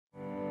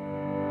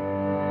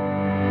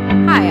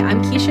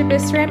Kisha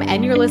Bisram,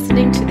 and you're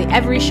listening to the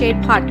Every Shade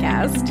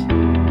podcast.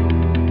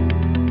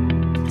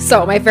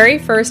 So, my very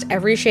first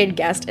Every Shade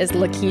guest is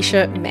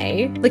Kisha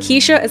May.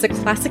 Kisha is a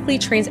classically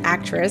trained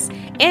actress,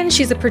 and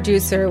she's a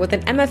producer with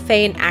an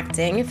MFA in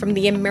acting from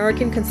the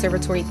American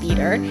Conservatory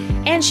Theater,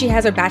 and she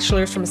has her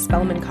bachelor's from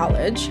Spelman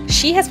College.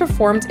 She has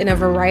performed in a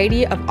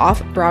variety of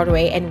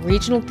off-Broadway and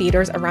regional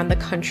theaters around the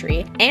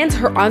country, and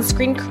her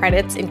on-screen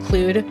credits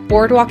include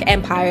Boardwalk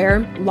Empire,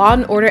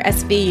 Law & Order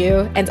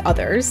SVU, and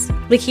others.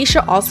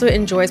 Kisha also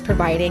enjoys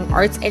providing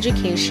arts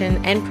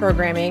education and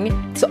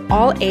programming to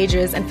all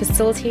ages and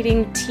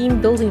facilitating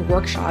team building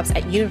workshops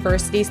at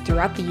universities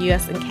throughout the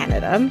US and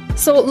Canada.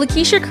 So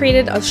Kisha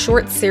created a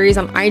short series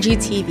on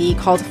IGTV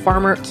called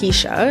Farmer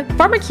Kisha.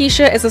 Farmer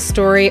Kisha is a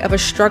story of a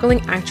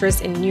struggling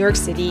actress in New York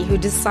City who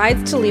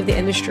decides to leave the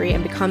industry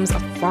and becomes a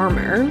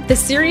farmer. The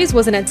series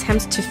was an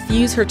attempt to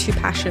fuse her two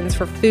passions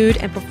for food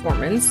and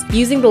performance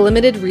using the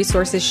limited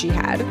resources she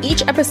had.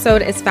 Each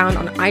episode is found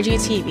on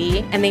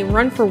IGTV and they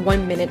run for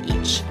 1 minute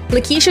each.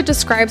 Kisha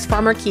describes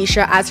Farmer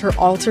Kisha as her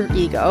alter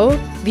ego,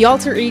 the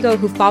alter ego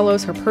who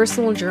follows her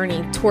personal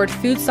journey toward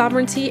food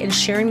sovereignty and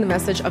sharing the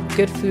message of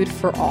good food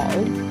for all.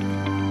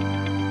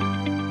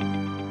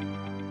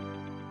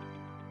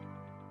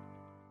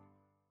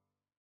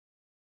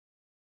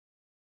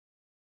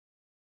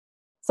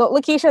 So,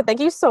 Kisha, thank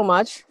you so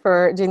much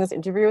for doing this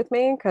interview with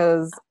me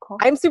because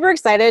I'm super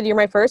excited. You're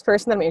my first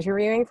person that I'm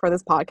interviewing for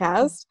this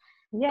podcast.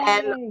 Yay.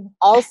 And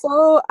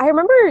also, I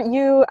remember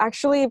you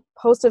actually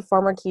posted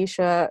Farmer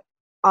Kisha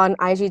on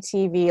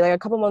IGTV like a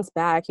couple months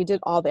back. You did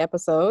all the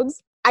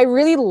episodes. I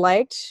really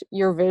liked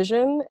your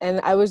vision, and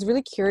I was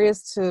really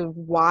curious to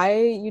why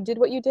you did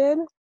what you did.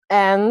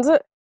 And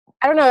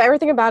I don't know,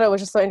 everything about it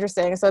was just so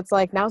interesting. So it's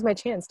like, now's my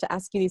chance to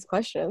ask you these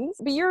questions.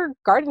 But you're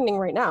gardening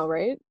right now,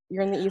 right?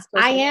 You're in the East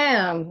Coast. I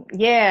am.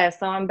 Yeah.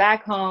 So I'm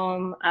back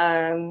home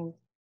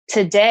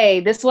today.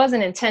 This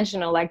wasn't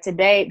intentional. Like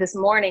this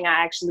morning,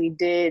 I actually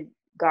did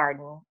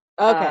garden.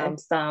 Okay.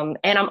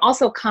 And I'm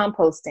also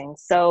composting.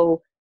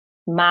 So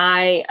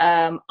my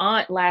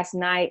aunt last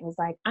night was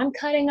like, I'm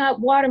cutting up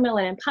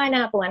watermelon and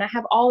pineapple and I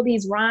have all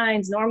these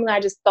rinds. Normally I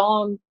just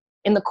throw them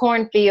in the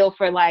cornfield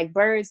for like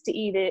birds to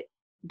eat it,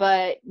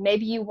 but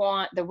maybe you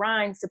want the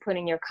rinds to put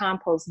in your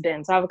compost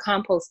bin. So I have a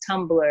compost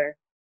tumbler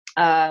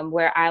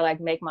where I like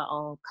make my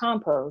own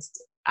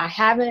compost. I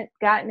haven't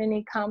gotten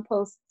any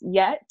compost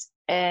yet.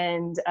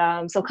 And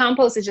so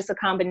compost is just a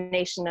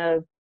combination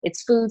of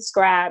it's food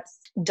scraps,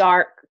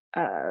 dark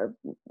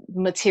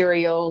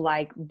material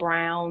like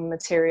brown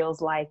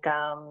materials like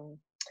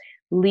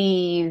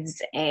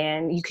leaves,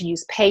 and you can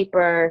use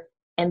paper,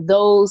 and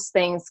those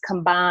things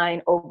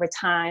combine over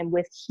time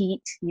with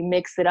heat. You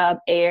mix it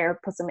up,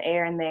 put some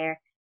air in there,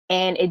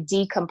 and it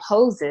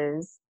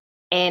decomposes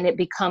and it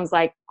becomes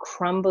like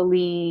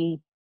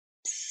crumbly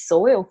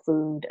soil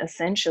food,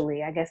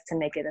 essentially, I guess, to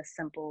make it a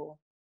simple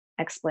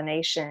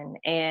explanation.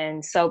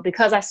 And so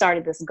because I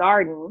started this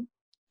garden,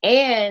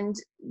 and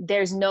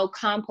there's no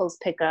compost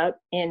pickup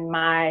in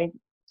my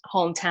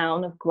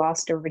hometown of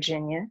Gloucester,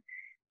 Virginia,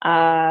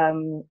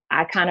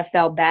 I kind of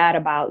felt bad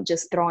about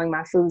just throwing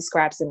my food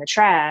scraps in the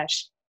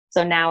trash.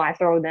 So now I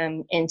throw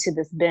them into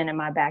this bin in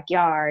my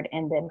backyard.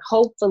 And then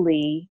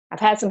hopefully, I've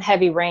had some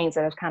heavy rains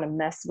that have kind of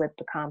messed with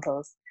the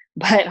compost.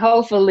 But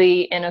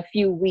hopefully in a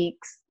few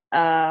weeks,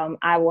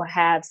 I will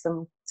have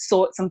some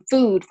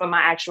food from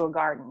my actual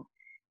garden.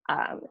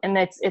 And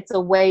it's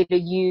a way to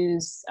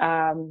use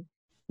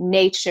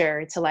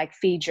nature to like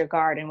feed your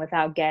garden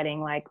without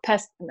getting like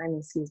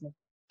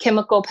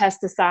chemical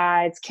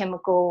pesticides,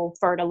 chemical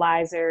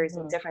fertilizers,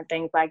 and different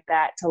things like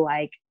that to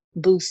like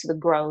boost the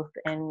growth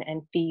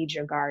and feed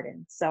your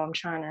garden. So I'm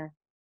trying to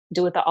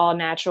do it the all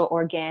natural,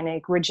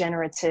 organic,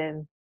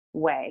 regenerative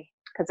way,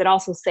 because it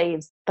also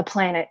saves the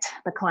planet,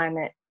 the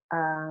climate,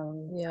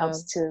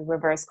 helps to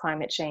reverse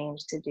climate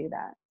change to do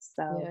that.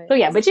 So but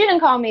you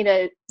didn't call me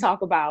to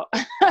talk about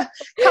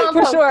composting,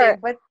 for sure.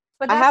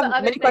 But I have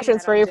many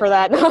questions for you for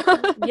that.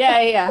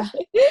 Yeah.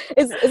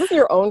 Is this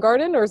your own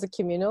garden or is it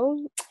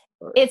communal?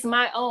 It's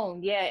my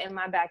own, in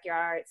my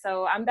backyard.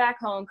 So I'm back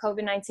home.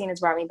 COVID-19 has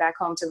brought me back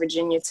home to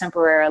Virginia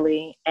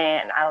temporarily,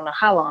 and I don't know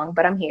how long,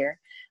 but I'm here.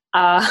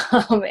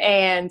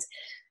 And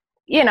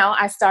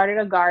I started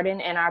a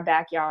garden in our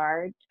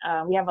backyard.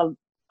 We have a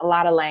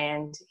lot of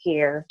land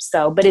here,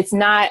 but it's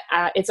not.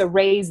 It's a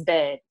raised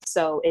bed,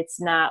 so it's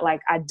not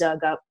like I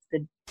dug up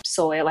the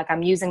soil. Like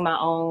I'm using my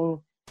own.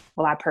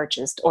 Well, I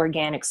purchased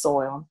organic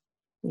soil.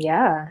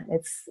 Yeah,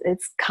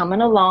 it's coming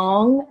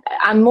along.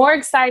 I'm more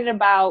excited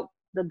about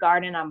the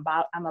garden I'm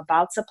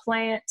about to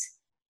plant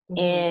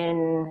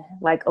in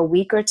like a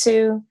week or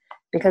two,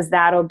 because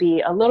that'll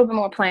be a little bit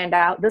more planned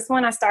out. This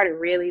one I started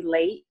really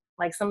late.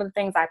 Like some of the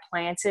things I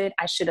planted,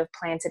 I should have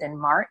planted in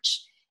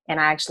March, and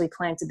I actually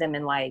planted them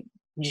in like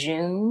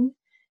June.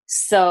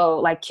 So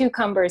like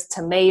cucumbers,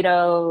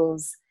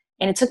 tomatoes,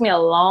 and it took me a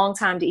long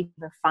time to even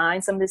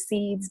find some of the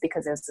seeds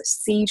because there's a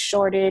seed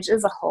shortage.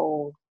 It's a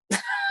whole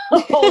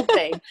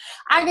thing.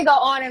 I could go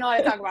on and on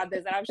and talk about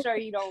this, and I'm sure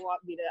you don't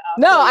want me to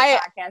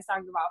podcast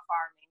talking about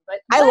farming.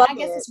 I love I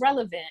guess it. it's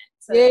relevant.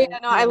 No,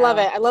 I love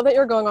it. I love that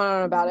you're going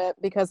on about it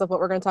because of what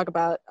we're going to talk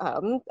about,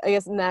 I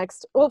guess,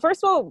 next. Well,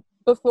 first of all,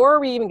 before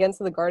we even get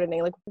into the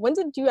gardening, like, when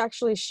did you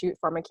actually shoot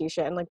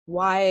Pharmakeisha, and like,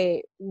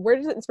 where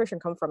did the inspiration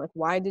come from? Like,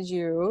 why did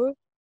you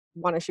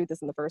want to shoot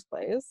this in the first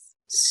place?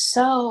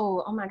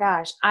 So, oh my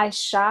gosh, I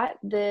shot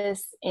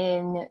this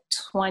in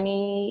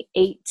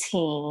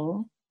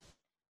 2018.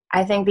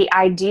 I think the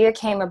idea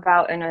came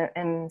about in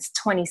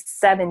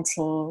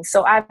 2017.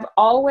 So I've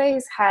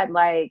always had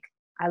like,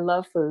 I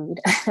love food.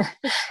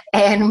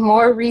 And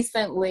more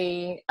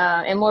recently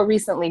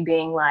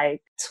being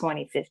like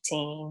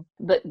 2015,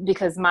 but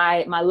because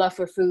my love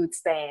for food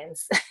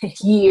spans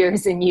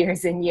years and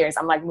years and years.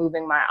 I'm like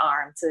moving my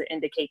arm to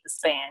indicate the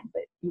span,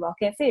 but you all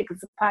can't see it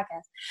because it's a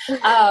podcast.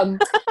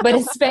 But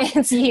it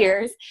spans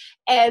years.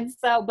 And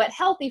so, but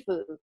healthy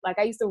food. Like,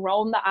 I used to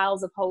roam the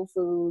aisles of Whole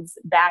Foods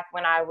back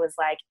when I was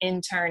like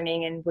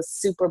interning and was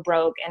super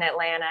broke in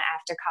Atlanta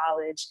after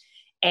college,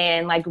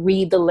 and like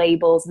read the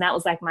labels. And that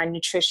was like my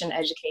nutrition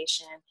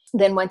education.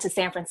 Then went to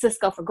San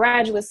Francisco for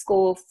graduate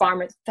school.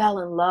 Fell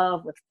in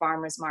love with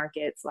farmers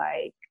markets.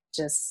 Like,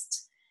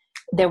 just,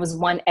 there was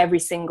one every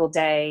single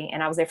day.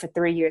 And I was there for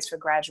 3 years for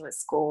graduate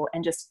school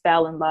and just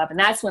fell in love. And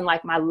that's when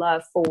like my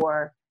love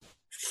for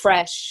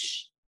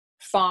fresh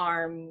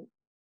farm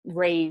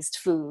raised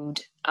food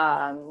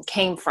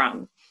came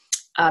from.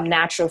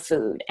 Natural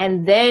food.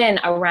 And then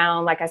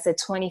around, like I said,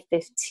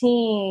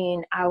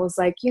 2015, I was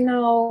like,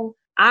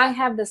 I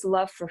have this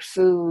love for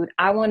food.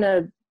 I want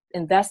to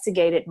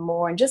investigate it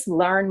more and just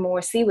learn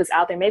more, see what's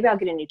out there. Maybe I'll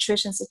get a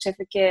nutrition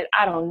certificate.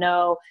 I don't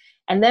know.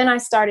 And then I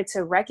started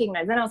to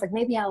recognize, then I was like,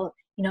 maybe I'll,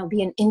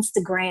 be an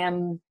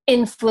Instagram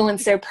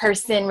influencer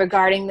person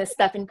regarding this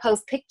stuff and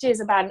post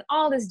pictures about it and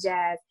all this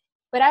jazz.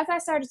 But as I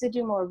started to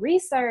do more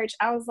research,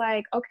 I was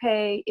like,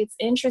 okay, it's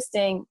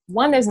interesting.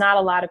 One, there's not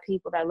a lot of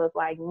people that look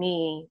like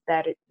me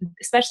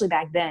especially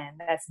back then,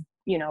 that's,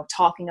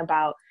 talking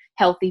about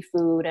healthy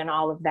food and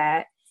all of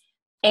that.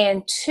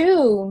 And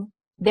two,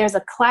 there's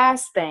a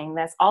class thing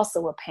that's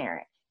also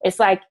apparent. It's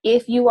like,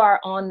 if you are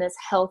on this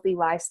healthy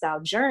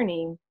lifestyle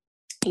journey,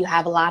 you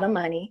have a lot of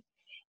money,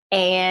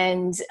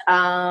 and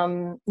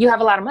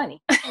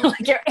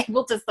like, you're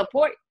able to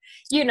support,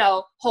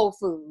 Whole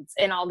Foods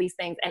and all these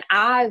things. And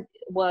I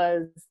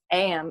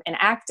am an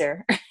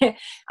actor.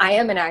 I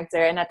am an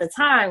actor. And at the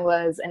time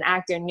was an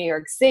actor in New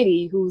York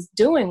City who's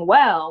doing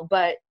well,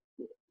 but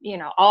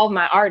all of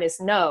my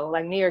artists know,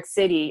 like, New York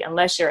City,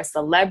 unless you're a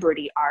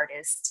celebrity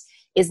artist,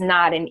 is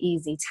not an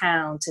easy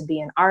town to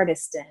be an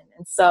artist in.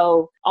 And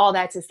so all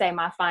that to say,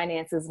 my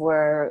finances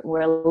were a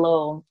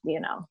little,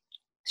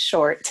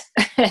 short.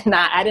 And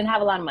I didn't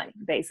have a lot of money,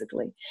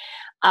 basically.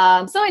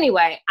 So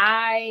anyway,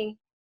 I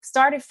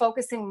started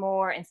focusing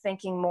more and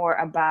thinking more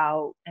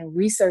about and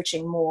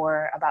researching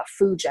more about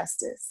food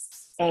justice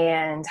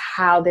and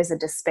how there's a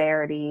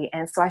disparity.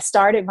 And so I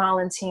started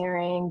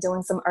volunteering,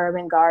 doing some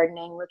urban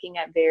gardening, looking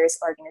at various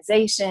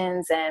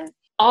organizations, and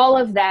all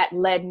of that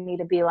led me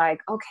to be like,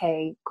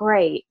 okay,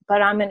 great,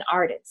 but I'm an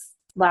artist.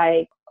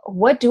 Like,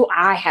 what do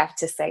I have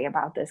to say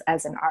about this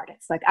as an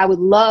artist? Like, I would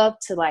love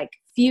to like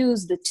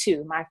fuse the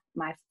two,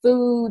 my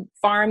food,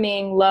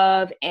 farming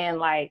love, and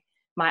like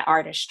my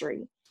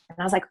artistry. And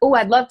I was like, oh,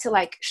 I'd love to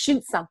like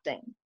shoot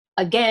something.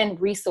 Again,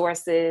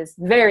 resources,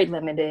 very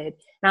limited.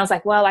 And I was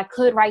like, well, I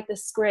could write the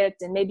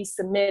script and maybe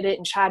submit it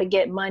and try to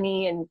get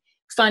money and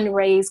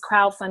fundraise,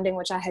 crowdfunding,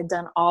 which I had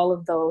done all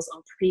of those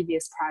on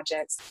previous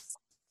projects.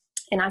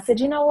 And I said,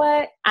 you know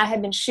what? I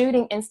had been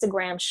shooting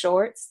Instagram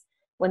shorts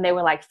when they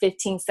were like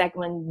 15-second,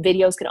 when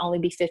videos could only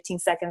be 15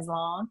 seconds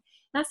long.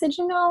 And I said,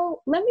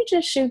 let me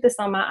just shoot this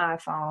on my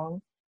iPhone.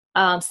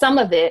 Some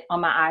of it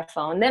on my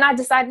iPhone. And then I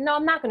decided, no,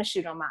 I'm not going to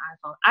shoot it on my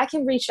iPhone. I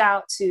can reach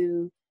out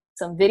to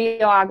some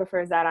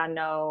videographers that I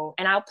know,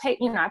 and I'll pay,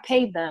 I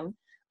paid them.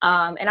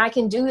 And I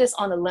can do this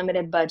on a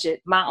limited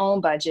budget, my own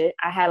budget.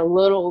 I had a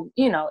little,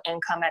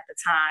 income at the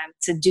time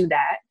to do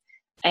that.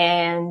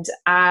 And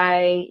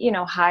I,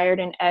 hired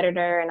an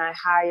editor, and I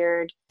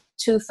hired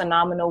 2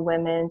 phenomenal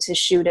women to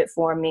shoot it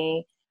for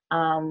me.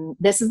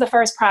 This is the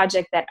first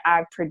project that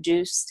I've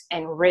produced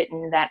and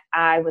written that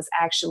I was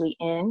actually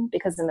in,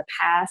 because in the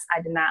past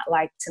I did not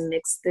like to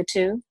mix the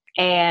two.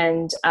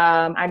 And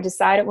I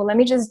decided, well, let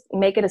me just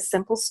make it a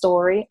simple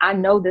story. I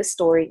know this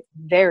story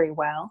very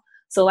well.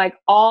 So like,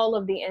 all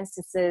of the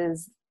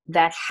instances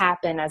that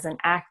happen as an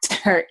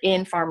actor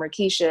in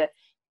Pharmakeisha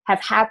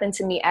have happened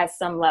to me at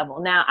some level.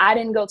 Now, I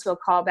didn't go to a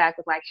callback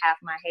with like half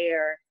my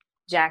hair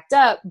jacked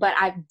up, but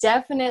I've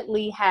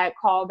definitely had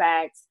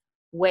callbacks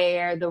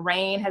where the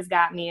rain has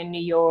got me in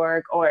New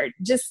York, or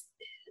just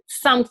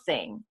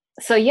something.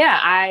 So yeah,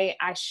 I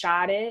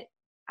shot it,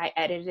 I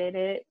edited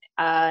it.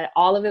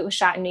 All of it was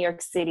shot in New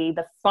York City.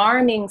 The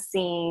farming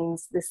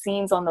scenes, the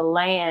scenes on the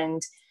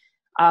land,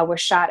 were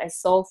shot at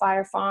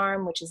Soulfire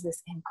Farm, which is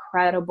this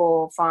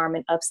incredible farm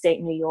in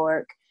upstate New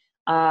York.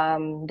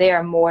 They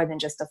are more than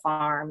just a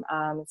farm.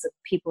 It's a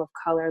people of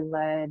color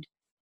led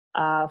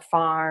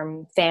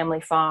farm,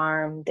 family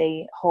farm.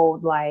 They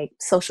hold like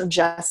social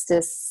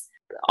justice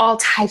all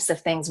types of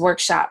things,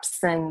 workshops,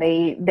 and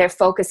their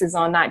focus is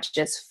on not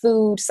just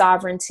food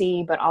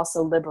sovereignty, but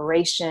also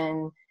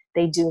liberation.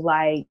 They do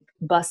like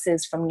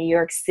buses from New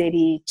York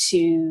City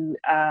to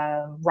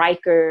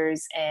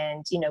Rikers,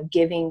 and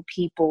giving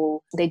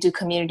people. They do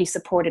community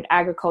supported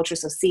agriculture,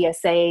 so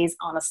CSAs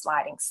on a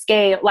sliding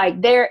scale.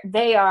 Like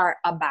they are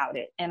about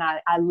it, and I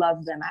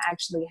love them. I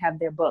actually have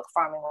their book,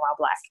 Farming While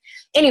Black.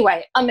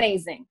 Anyway,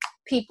 amazing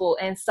people.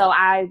 And so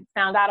I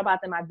found out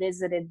about them. I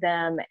visited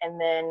them, and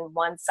then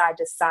once I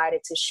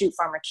decided to shoot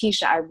Farmer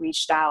Kisha, I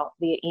reached out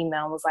via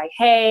email and was like,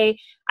 "Hey,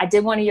 I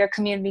did one of your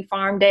community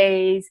farm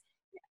days.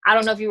 I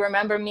don't know if you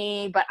remember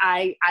me, but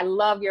I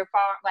love your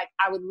farm. Like,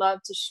 I would love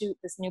to shoot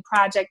this new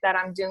project that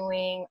I'm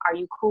doing. Are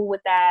you cool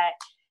with that?"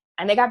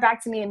 And they got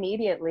back to me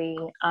immediately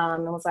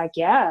and was like,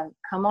 "Yeah,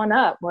 come on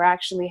up. We're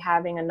actually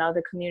having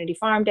another community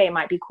farm day. It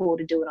might be cool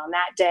to do it on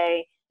that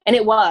day." And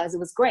it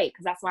was great,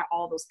 because that's why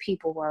all those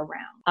people were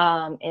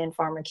around in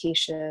Farmer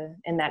Kisha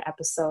in that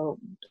episode.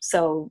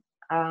 So,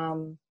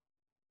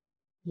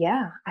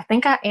 yeah, I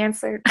think I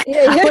answered.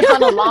 I went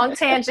on a long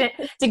tangent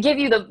to give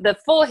you the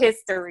full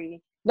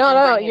history.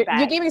 No, you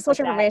gave me so much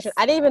information.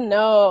 I didn't even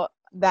know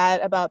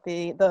that about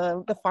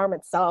the farm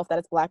itself, that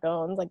it's Black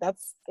owned. Like,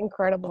 that's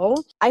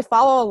incredible. I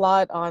follow a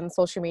lot on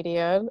social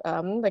media,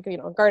 like,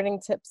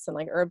 gardening tips and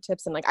like herb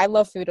tips, and like I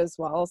love food as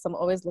well, so I'm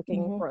always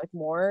looking for like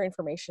more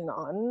information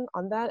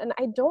on that, and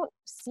I don't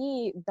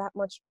see that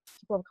much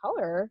people of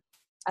color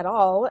at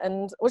all,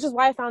 and which is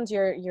why I found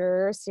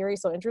your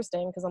series so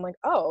interesting, because I'm like,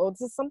 oh,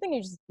 this is something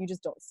you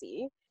just don't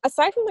see.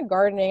 Aside from the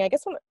gardening, I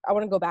guess I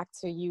want to go back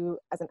to you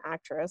as an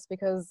actress,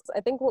 because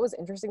I think what was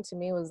interesting to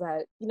me was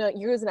that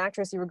you as an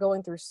actress, you were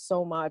going through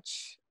so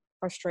much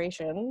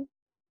frustration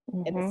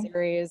in the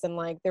series, and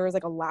like there was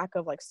like a lack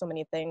of like so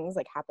many things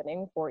like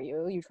happening for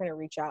you. You're trying to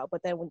reach out, but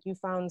then when you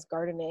found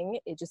gardening,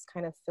 it just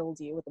kind of filled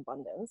you with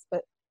abundance.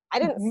 But I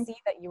didn't see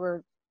that you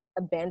were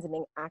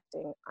abandoning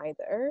acting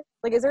either.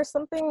 Like, is there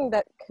something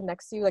that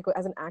connects you, like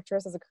as an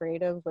actress, as a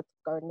creative, with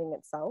gardening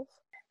itself?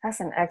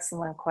 That's an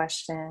excellent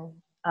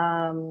question.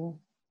 I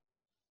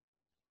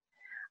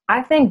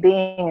think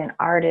being an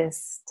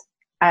artist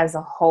as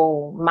a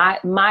whole,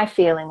 my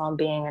feeling on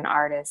being an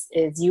artist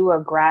is you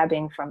are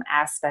grabbing from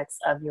aspects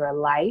of your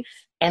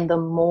life, and the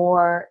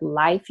more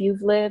life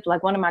you've lived,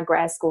 like one of my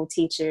grad school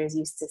teachers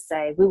used to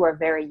say, we were a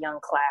very young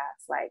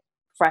class, like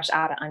fresh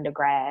out of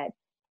undergrad.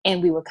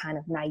 And we were kind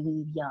of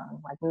naive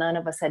young. Like, none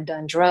of us had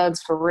done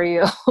drugs for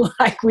real.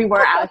 Like, we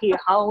were out here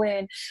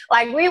hoeing.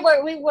 Like, we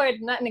were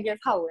nothing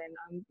against hoeing,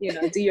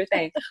 do your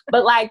thing.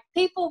 But like,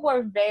 people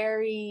were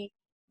very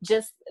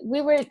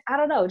we were, I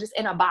don't know, just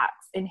in a box.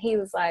 And he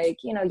was like,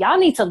 y'all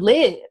need to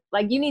live.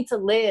 Like, you need to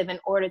live in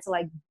order to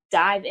like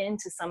dive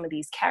into some of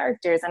these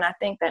characters. And I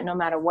think that no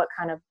matter what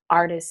kind of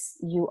artist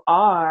you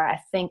are, I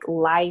think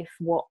life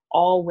will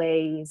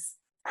always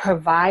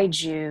provide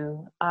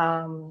you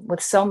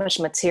with so much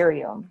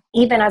material.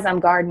 Even as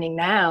I'm gardening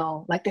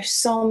now, like there's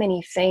so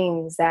many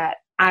things that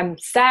I'm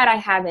sad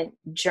I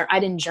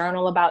didn't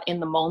journal about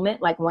in the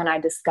moment, like when I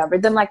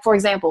discovered them. Like, for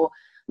example,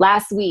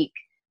 last week,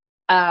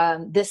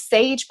 this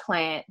sage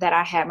plant that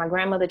I had, my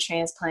grandmother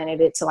transplanted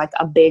it to like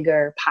a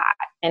bigger pot,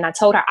 and I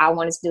told her I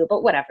wanted to do it,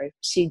 but whatever,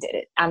 she did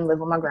it. I'm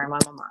living with my grandma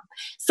and my mom.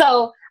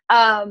 So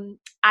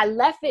I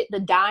left it, the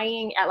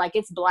dying, like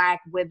it's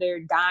black,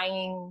 withered,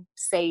 dying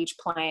sage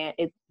plant.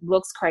 It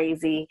looks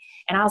crazy.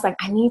 And I was like,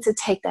 I need to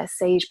take that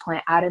sage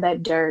plant out of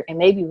that dirt and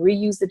maybe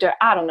reuse the dirt.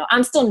 I don't know.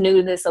 I'm still new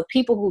to this. So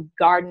people who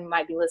garden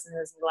might be listening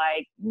to this and be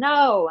like,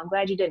 no, I'm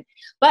glad you didn't.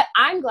 But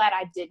I'm glad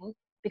I didn't,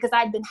 because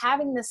I'd been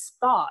having this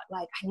thought,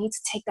 like, I need to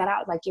take that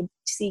out. Like, you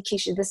see,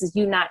 Kisha, this is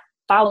you not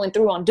following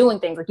through on doing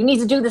things. Like, you need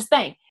to do this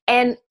thing.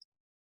 And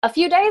a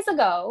few days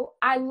ago,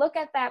 I look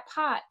at that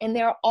pot and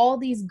there are all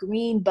these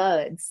green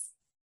buds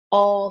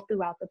all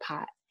throughout the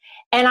pot.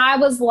 And I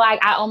was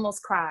like, I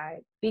almost cried,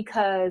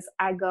 because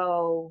I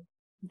go,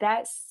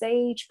 that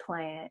sage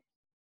plant,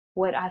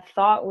 what I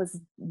thought was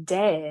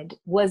dead,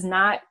 was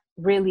not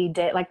really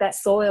dead. Like, that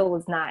soil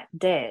was not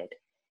dead.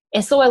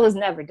 And soil is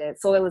never dead.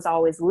 Soil is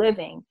always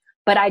living.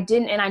 But I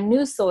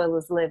knew soil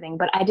was living,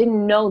 but I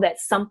didn't know that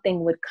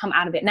something would come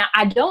out of it. Now,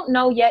 I don't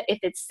know yet if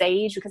it's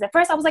sage, because at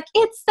first I was like,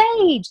 it's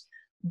sage.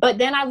 But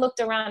then I looked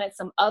around at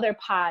some other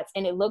pots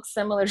and it looks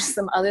similar to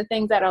some other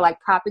things that are like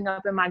popping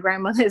up in my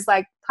grandmother's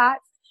like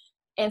pots.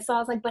 And so I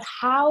was like, but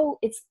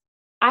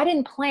I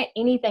didn't plant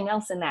anything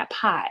else in that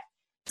pot.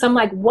 So I'm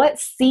like,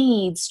 what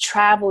seeds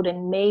traveled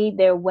and made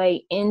their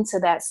way into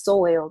that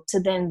soil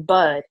to then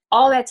bud?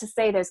 All that to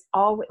say, there's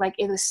always like,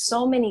 it was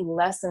so many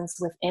lessons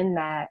within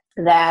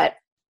that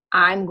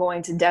I'm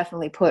going to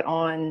definitely put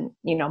on,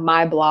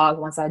 my blog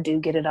once I do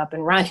get it up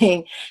and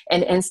running,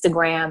 and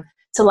Instagram,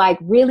 to like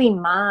really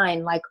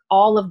mine like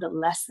all of the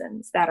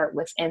lessons that are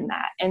within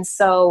that. And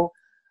so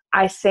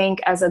I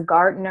think as a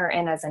gardener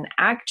and as an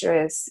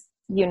actress,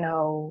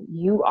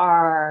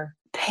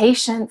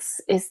 patience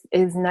is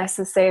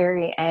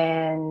necessary,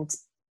 and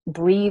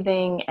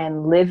breathing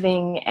and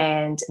living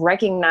and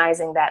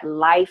recognizing that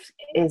life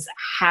is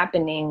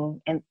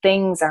happening and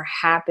things are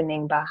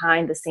happening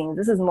behind the scenes.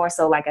 This is more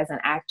so like as an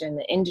actor in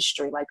the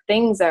industry, like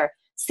things are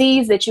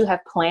seeds that you have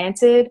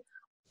planted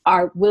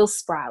will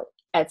sprout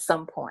at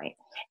some point.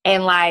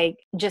 And like,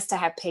 just to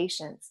have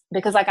patience,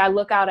 because like I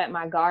look out at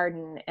my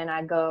garden and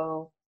I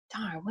go,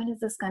 darn, when is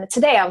this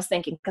today I was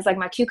thinking, because like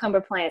my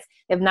cucumber plants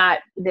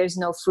there's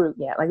no fruit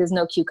yet, like there's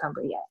no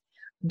cucumber yet.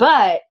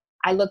 But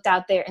I looked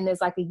out there and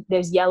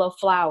there's yellow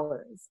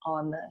flowers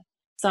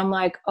so I'm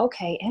like,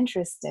 okay,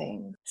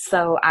 interesting.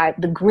 So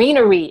the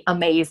greenery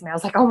amazed me. I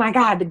was like, oh my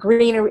God, the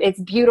greenery, it's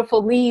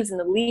beautiful leaves and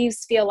the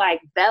leaves feel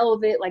like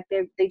velvet. Like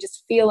they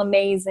just feel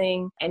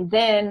amazing. And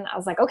then I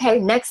was like, okay,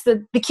 next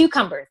the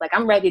cucumbers, like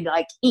I'm ready to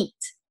like eat.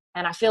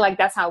 And I feel like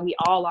that's how we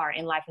all are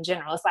in life in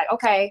general. It's like,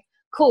 okay,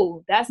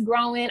 cool, that's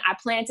growing. I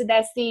planted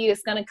that seed.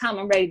 It's going to come.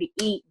 I'm ready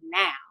to eat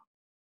now.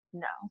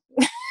 No.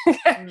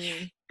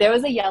 There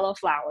was a yellow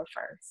flower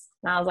first.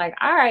 And I was like,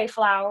 all right,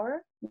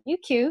 flower, you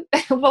cute,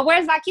 but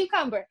where's my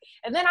cucumber?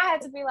 And then I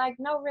had to be like,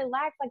 no,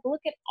 relax. Like, look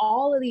at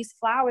all of these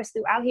flowers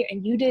throughout here.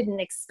 And you didn't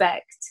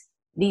expect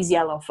these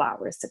yellow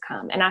flowers to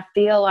come. And I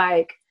feel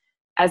like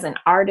as an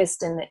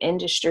artist in the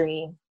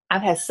industry,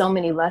 I've had so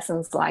many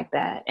lessons like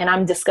that. And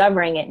I'm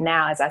discovering it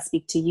now as I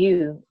speak to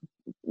you,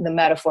 the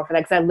metaphor for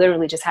that, because that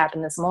literally just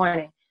happened this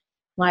morning.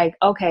 Like,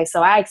 okay,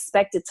 so I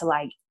expected to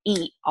like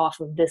eat off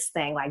of this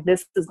thing. Like,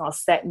 this is going to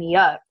set me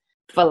up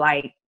for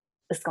like,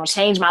 it's going to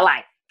change my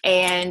life.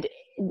 And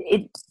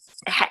it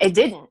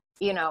didn't,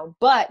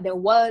 but there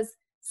was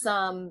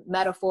some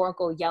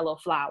metaphorical yellow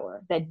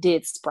flower that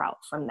did sprout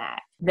from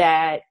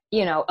that,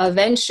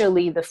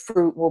 eventually the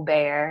fruit will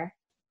bear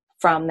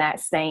from that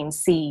same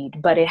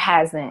seed, but it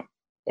hasn't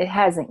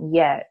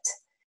yet.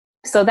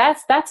 So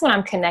that's what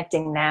I'm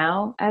connecting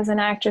now as an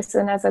actress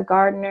and as a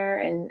gardener.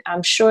 And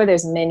I'm sure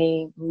there's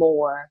many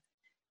more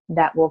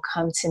that will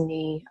come to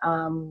me.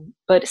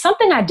 But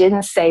something I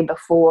didn't say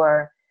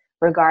before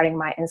regarding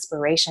my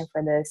inspiration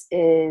for this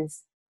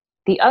is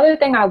the other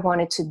thing I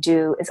wanted to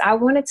do is I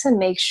wanted to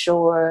make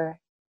sure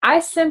I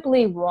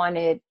simply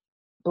wanted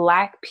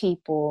Black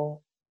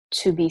people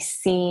to be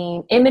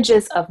seen,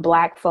 images of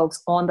Black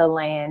folks on the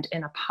land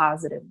in a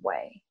positive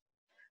way.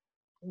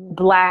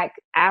 Black,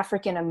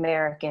 African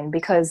American,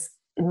 because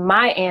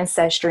my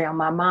ancestry on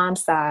my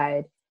mom's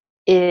side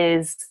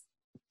is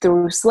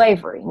through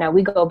slavery. Now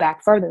we go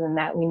back further than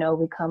that. We know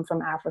we come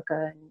from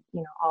Africa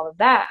and, all of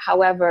that.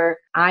 However,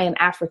 I am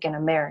African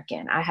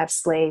American. I have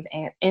slave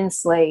and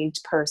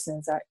enslaved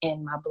persons are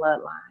in my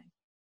bloodline.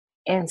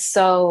 And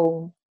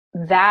so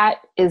that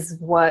is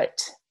what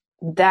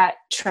that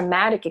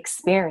traumatic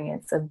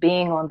experience of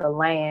being on the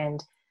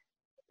land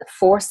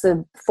forced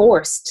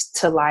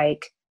to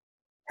like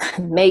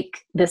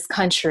make this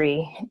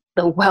country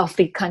the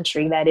wealthy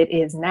country that it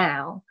is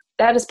now.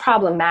 That is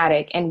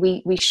problematic. And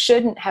we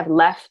shouldn't have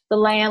left the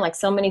land. Like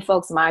so many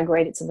folks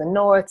migrated to the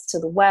north, to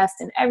the west,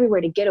 and everywhere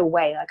to get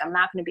away. Like, I'm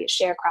not going to be a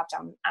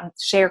sharecropper. I'm a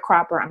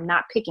sharecropper. I'm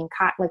not picking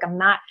cotton. Like, I'm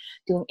not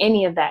doing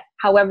any of that.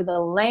 However, the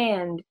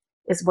land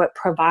is what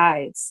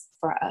provides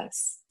for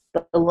us.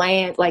 The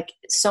land, like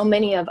so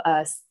many of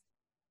us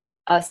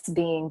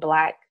being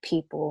Black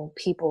people,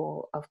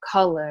 people of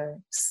color,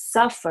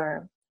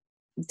 suffer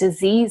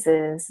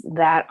diseases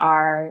that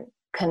are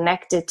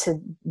connected to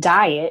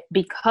diet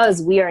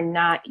because we are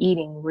not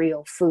eating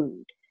real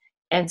food.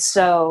 And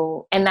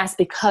that's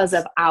because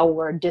of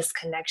our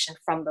disconnection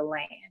from the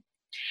land.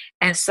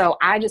 And so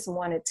I just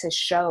wanted to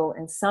show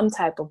in some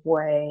type of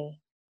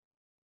way,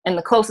 and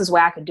the closest way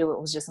I could do it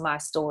was just my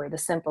story. The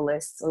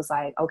simplest was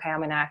like, okay,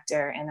 I'm an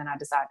actor, and then I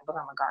decided to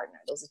become a gardener.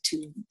 Those are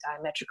two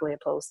diametrically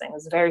opposed things. It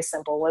was very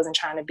simple. It wasn't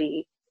trying to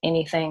be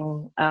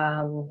anything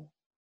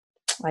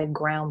like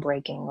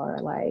groundbreaking or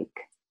like,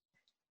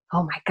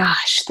 oh my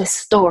gosh, this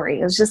story.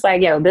 It was just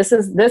like, yo, this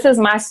is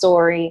my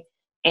story.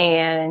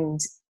 And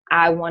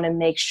I want to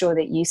make sure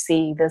that you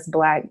see this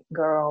Black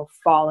girl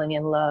falling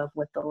in love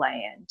with the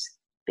land,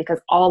 because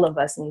all of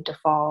us need to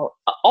fall,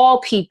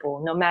 all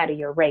people, no matter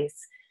your race,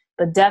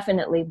 but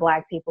definitely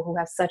Black people who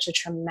have such a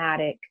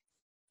traumatic,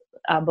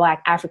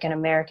 Black African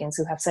Americans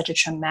who have such a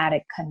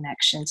traumatic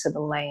connection to the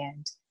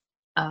land.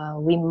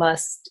 We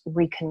must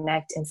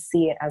reconnect and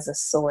see it as a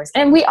source.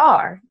 And we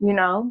are,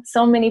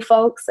 so many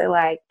folks are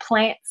like,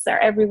 plants are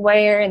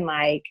everywhere and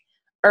like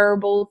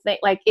herbal thing,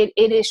 like it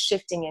is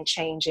shifting and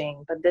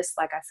changing. But this,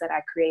 like I said,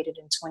 I created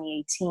in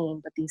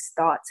 2018, but these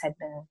thoughts had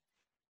been,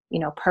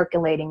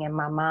 percolating in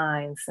my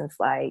mind since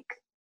like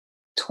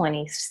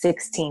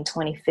 2016,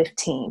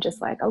 2015,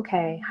 just like,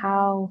 okay,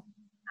 how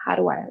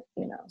do I,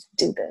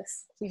 do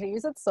this? You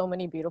said so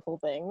many beautiful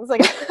things.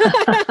 Like,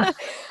 I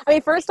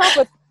mean, first off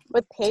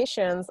with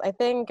patience, I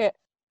think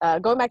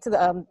going back to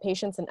the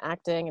patience in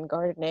acting and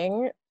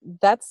gardening,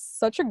 that's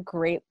such a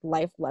great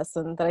life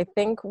lesson that I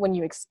think when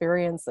you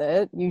experience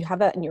it, you have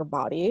that in your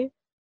body.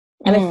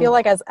 And I feel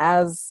like as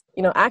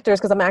actors,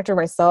 because I'm an actor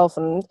myself,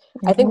 and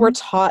I think we're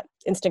taught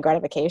instant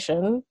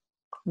gratification.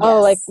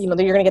 oh, like, Yes. you know,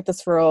 you're going to get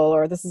this role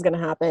or this is going to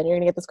happen. You're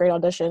going to get this great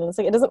audition. And it's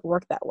like, it doesn't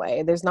work that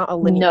way. There's not a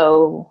linear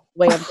No.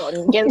 way of going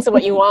and getting to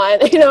what you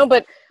want, you know,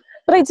 but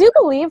I do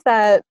believe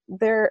that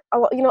you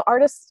know,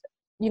 artists,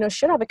 you know,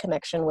 should have a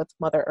connection with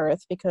Mother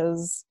Earth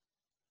because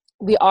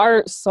we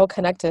are so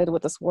connected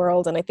with this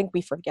world. And I think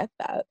we forget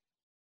that.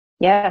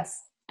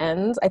 Yes.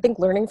 And I think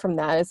learning from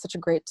that is such a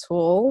great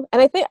tool.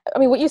 And I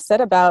mean, what you said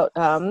about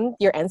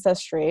your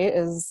ancestry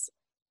is,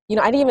 you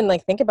know, I didn't even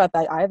like think about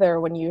that either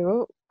when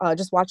you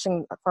just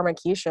watching Farmer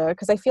Keisha,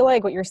 because I feel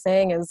like what you're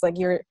saying is like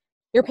you're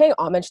paying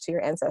homage to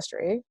your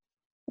ancestry.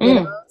 You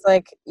know, it's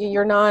like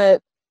you're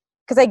not,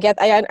 because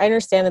I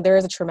understand that there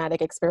is a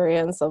traumatic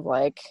experience of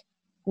like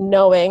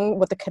knowing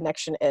what the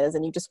connection is,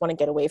 and you just want to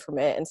get away from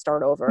it and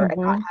start over and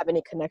not have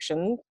any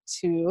connection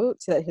to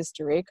that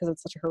history because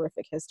it's such a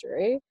horrific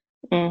history.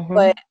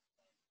 But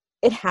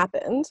it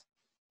happened.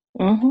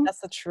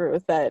 That's the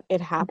truth, that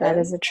it happened. That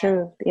is the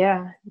truth.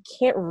 Yeah. You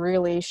can't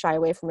really shy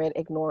away from it,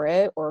 ignore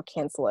it, or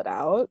cancel it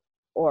out,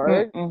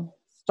 or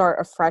start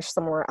afresh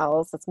somewhere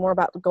else. It's more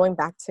about going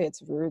back to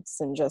its roots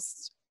and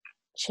just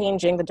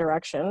changing the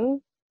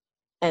direction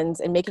and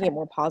making it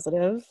more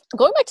positive.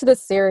 Going back to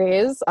this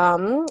series,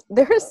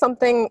 there is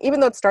something, even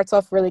though it starts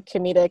off really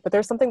comedic, but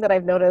there's something that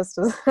I've noticed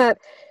is that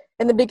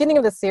in the beginning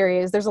of the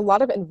series, there's a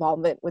lot of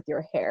involvement with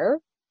your hair.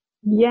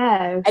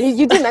 Yes. And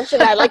you did mention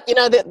that, like, you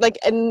know, that like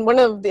in one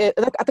of the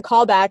at the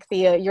callback,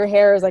 your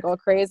hair is like all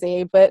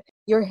crazy, but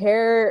your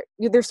hair,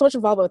 there's so much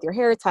involvement with your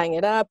hair, tying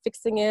it up,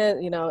 fixing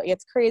it, you know,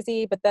 it's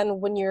crazy. But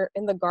then when you're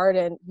in the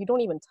garden, you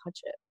don't even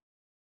touch it.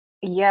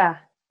 Yeah.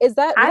 Was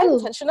that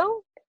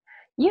intentional?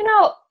 You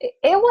know,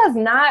 it was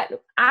not.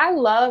 I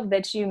love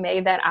that you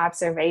made that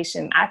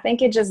observation. I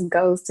think it just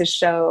goes to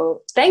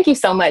show, thank you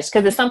so much,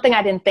 because it's something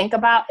I didn't think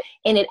about,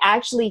 and it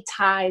actually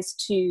ties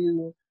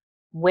to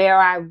where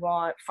I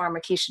want Farmer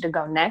Keisha to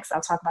go next.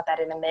 I'll talk about that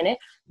in a minute.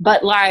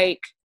 But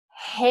like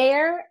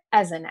hair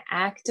as an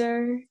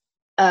actor,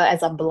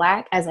 as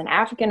an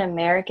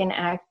African-American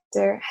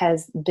actor,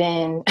 has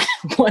been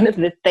one of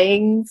the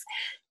things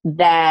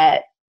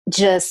that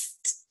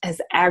just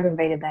has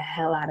aggravated the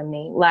hell out of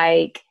me.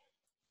 Like,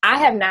 I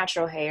have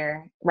natural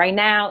hair. Right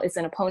now, it's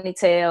in a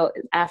ponytail,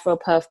 Afro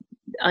puff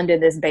under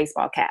this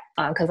baseball cap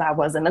because I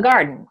was in the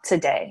garden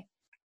today.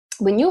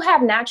 When you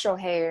have natural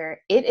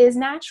hair, it is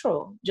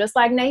natural, just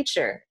like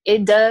nature.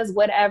 It does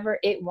whatever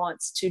it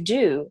wants to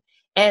do.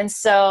 And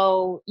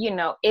so, you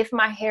know, if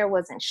my hair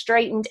wasn't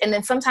straightened, and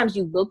then sometimes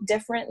you look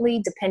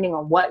differently depending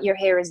on what your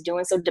hair is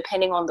doing. So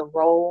depending on the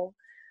role.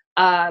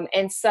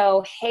 And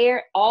so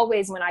hair,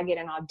 always when I get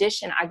an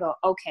audition, I go,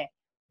 okay,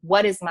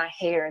 what is my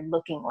hair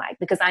looking like?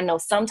 Because I know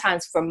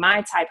sometimes for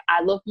my type,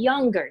 I look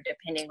younger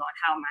depending on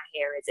how my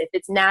hair is. If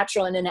it's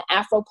natural and then an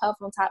Afro puff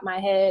on top of my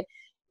head,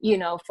 you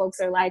know,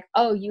 folks are like,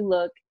 oh, you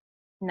look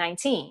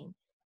 19.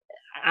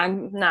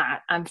 I'm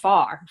not. I'm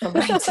far from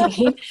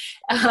 19.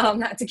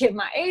 Not to give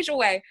my age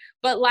away.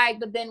 But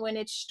then when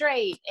it's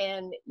straight,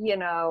 and, you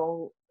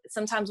know,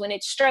 sometimes when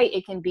it's straight,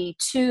 it can be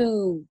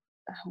too,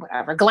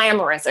 whatever,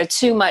 glamorous or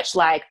too much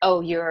like,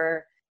 oh,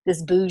 you're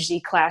this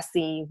bougie,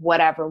 classy,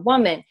 whatever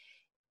woman.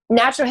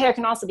 Natural hair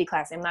can also be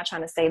classy. I'm not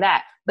trying to say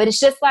that, but it's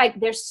just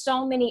like there's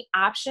so many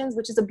options,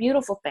 which is a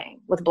beautiful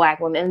thing with Black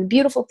women, and the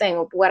beautiful thing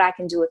with what I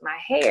can do with my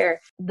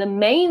hair. The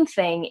main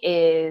thing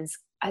is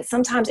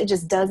sometimes it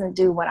just doesn't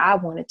do what I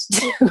want it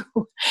to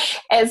do.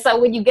 And so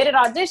when you get an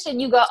audition,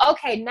 you go,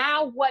 okay,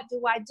 now what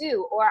do I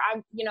do? Or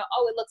I'm, you know,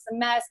 oh, it looks a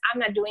mess. I'm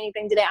not doing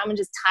anything today. I'm gonna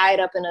just tie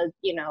it up in a,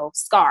 you know,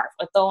 scarf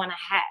or throw on a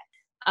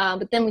hat.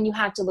 But then when you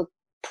have to look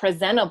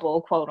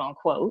presentable, quote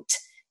unquote,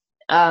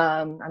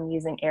 I'm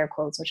using air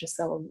quotes, which is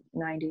so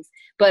 90s.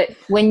 But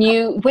when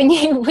you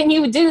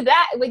do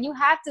that, when you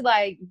have to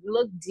like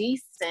look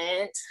decent,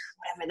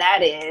 whatever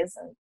that is,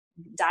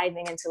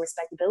 diving into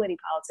respectability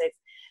politics.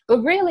 But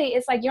really,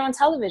 it's like you're on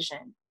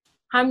television.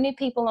 How many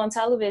people on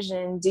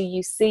television do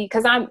you see?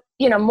 Because I'm,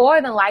 you know,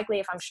 more than likely,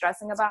 if I'm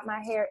stressing about my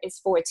hair, it's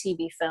for a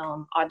TV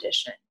film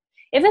audition.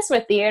 If it's for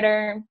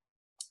theater,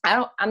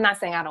 I'm not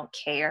saying I don't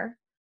care,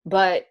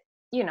 but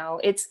you know,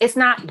 it's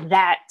not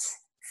that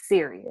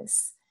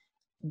serious.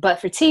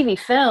 But for TV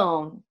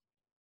film,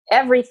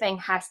 everything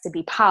has to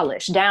be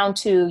polished down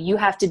to, you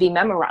have to be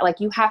memorized. Like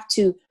you have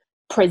to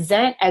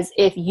present as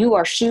if you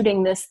are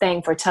shooting this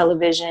thing for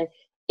television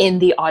in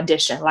the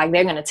audition. Like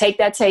they're going to take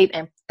that tape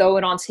and throw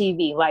it on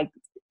TV. Like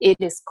it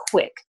is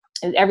quick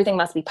and everything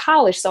must be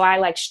polished. So I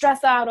like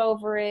stress out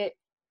over it.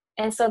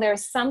 And so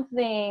there's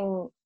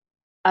something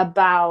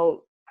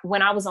about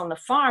when I was on the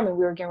farm and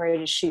we were getting ready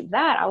to shoot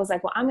that, I was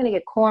like, well, I'm going to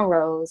get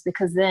cornrows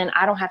because then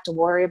I don't have to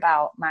worry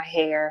about my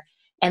hair.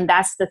 And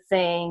that's the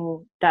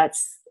thing,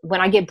 that's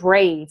when I get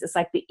braids, it's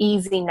like the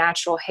easy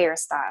natural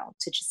hairstyle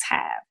to just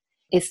have.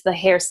 It's the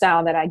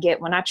hairstyle that I get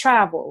when I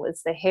travel.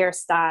 It's the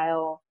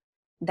hairstyle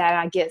that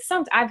I get.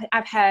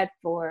 I've had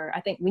for,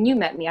 I think when you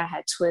met me, I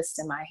had twists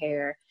in my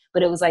hair,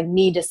 but it was like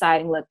me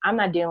deciding, look, I'm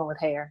not dealing with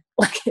hair.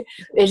 Like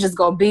it's just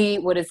going to be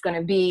what it's going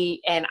to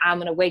be. And I'm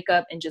going to wake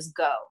up and just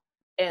go.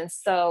 And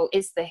so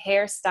it's the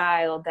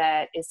hairstyle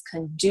that is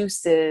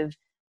conducive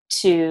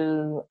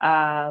to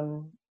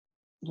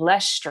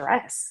less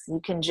stress.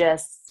 You can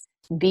just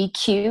be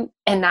cute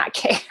and not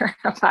care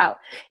about,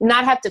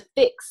 not have to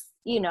fix,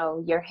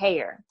 your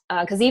hair.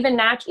 Cause even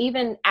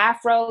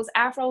afros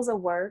are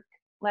work.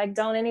 Like,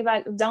 don't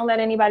let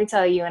anybody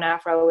tell you an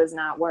afro is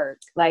not work.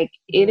 Like,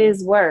 it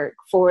is work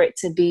for it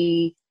to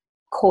be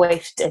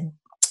coiffed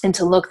and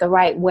to look the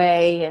right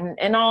way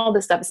and all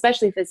this stuff,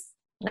 especially if it's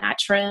not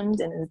trimmed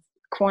and it's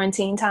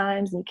quarantine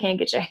times and you can't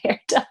get your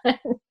hair done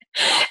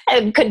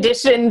and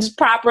conditioned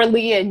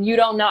properly, and you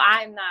don't know.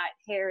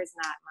 Hair is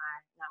not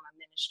my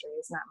ministry.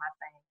 It's not my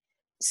thing.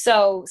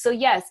 So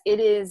yes, it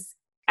is.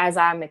 As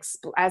I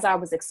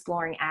was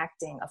exploring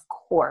acting, of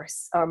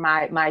course, or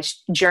my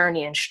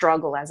journey and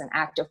struggle as an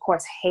actor, of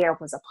course, hair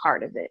was a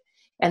part of it.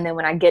 And then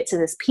when I get to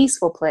this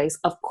peaceful place,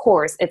 of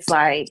course, it's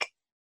like,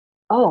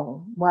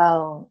 oh,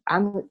 well,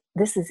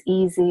 this is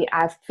easy.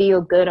 I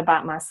feel good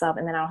about myself,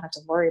 and then I don't have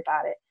to worry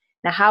about it.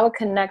 Now, how it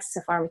connects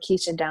to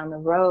Pharmakeisha down the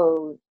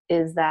road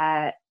is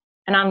that,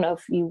 and I don't know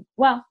if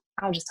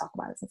I'll just talk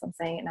about it since I'm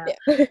saying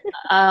it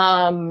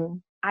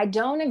now. I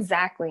don't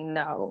exactly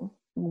know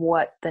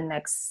what the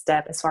next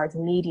step as far as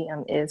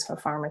medium is for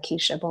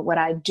Pharmakeisha, but what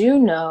I do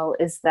know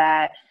is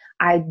that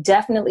I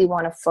definitely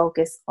want to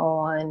focus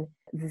on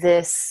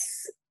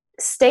this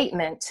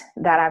statement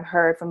that I've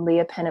heard from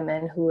Leah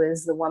Penniman, who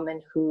is the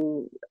woman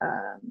who,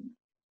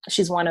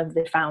 she's one of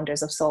the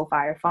founders of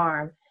Soulfire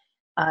Farm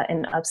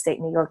in upstate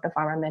New York, the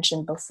farm I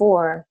mentioned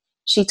before.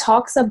 She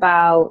talks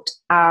about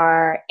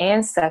our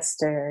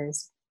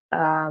ancestors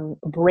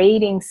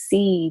braiding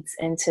seeds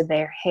into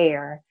their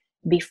hair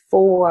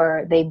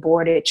before they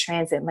boarded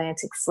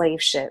transatlantic slave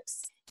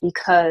ships,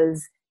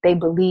 because they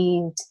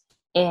believed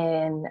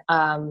in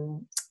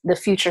the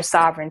future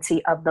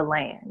sovereignty of the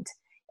land.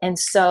 And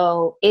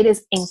so it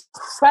is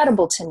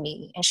incredible to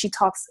me. And she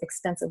talks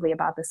extensively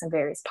about this in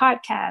various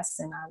podcasts,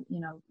 and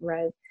I've,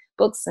 read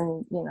books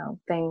and,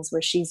 things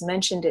where she's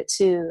mentioned it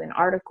too, in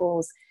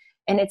articles.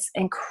 And it's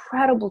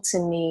incredible to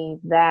me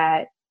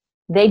that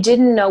they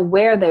didn't know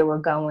where they were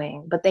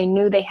going, but they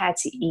knew they had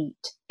to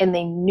eat, and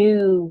they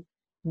knew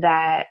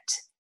that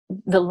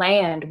the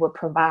land would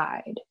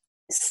provide.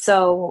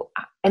 So,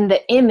 and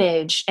the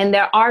image, and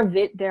there are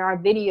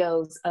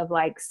videos of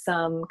like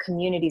some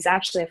communities.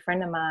 Actually, a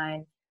friend of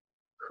mine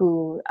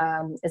who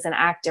is an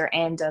actor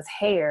and does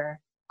hair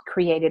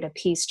created a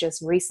piece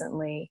just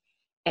recently,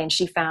 and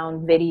she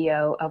found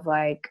video of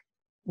like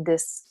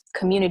this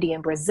community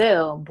in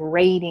Brazil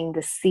braiding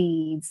the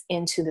seeds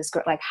into this,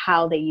 like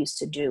how they used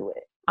to do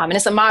it. And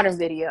it's a modern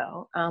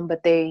video,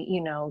 but they,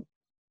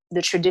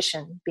 the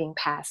tradition being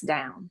passed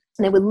down.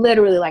 And they would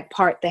literally like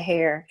part the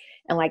hair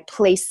and like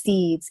place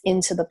seeds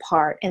into the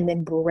part and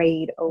then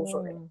braid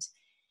over it.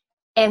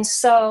 And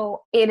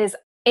so it is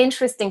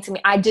interesting to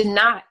me. I did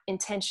not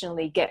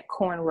intentionally get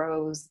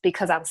cornrows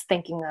because I was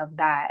thinking of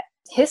that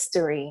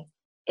history.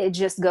 It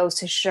just goes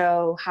to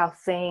show how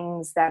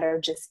things that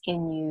are just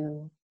in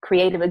you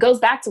creative. It goes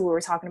back to what we were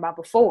talking about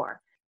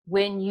before.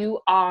 When you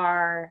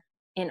are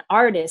an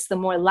artist, the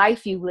more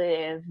life you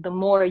live, the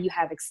more you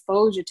have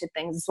exposure to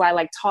things. That's why I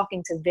like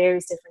talking to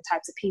various different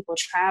types of people,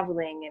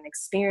 traveling and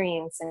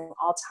experiencing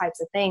all types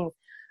of things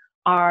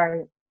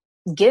are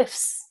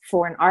gifts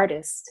for an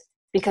artist,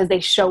 because they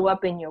show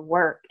up in your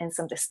work, and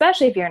something,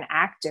 especially if you're an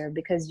actor,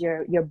 because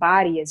your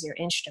body is your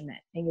instrument,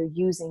 and you're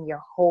using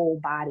your whole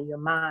body, your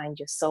mind,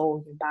 your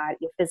soul, your body,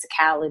 your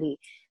physicality.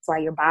 That's why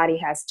your body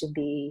has to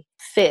be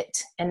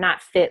fit, and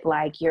not fit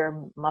like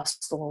you're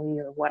muscly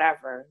or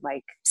whatever,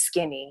 like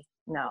skinny.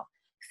 No,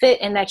 fit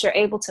in that you're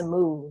able to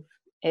move,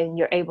 and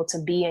you're able to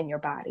be in your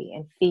body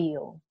and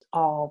feel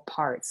all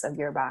parts of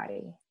your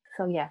body.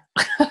 So yeah.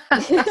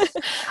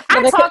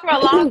 I talked for a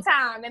long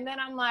time, and then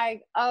I'm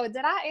like, oh,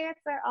 did I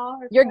answer all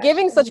her You're questions?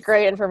 giving such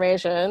great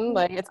information.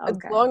 Like it's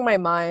blowing my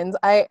mind.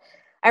 I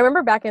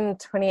remember back in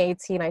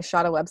 2018, I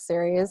shot a web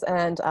series,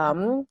 and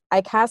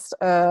I cast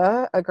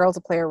a girl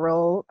to play a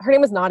role. Her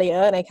name was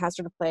Nadia, and I cast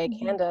her to play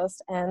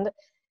Candace. And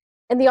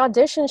in the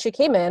audition, she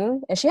came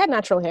in, and she had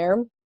natural hair.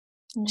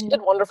 She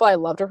did wonderful. I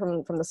loved her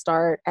from the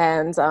start.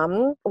 And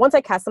once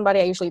I cast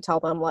somebody, I usually tell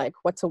them like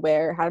what to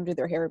wear, how to do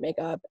their hair and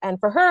makeup. And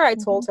for her, I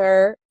told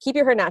her, keep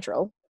your hair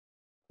natural.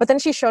 But then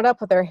she showed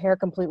up with her hair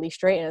completely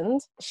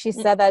straightened. She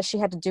said that she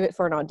had to do it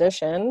for an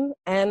audition.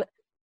 And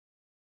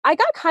I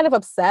got kind of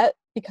upset,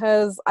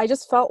 because I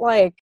just felt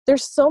like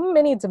there's so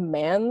many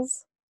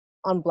demands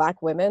on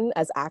Black women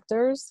as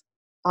actors,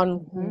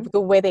 on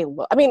the way they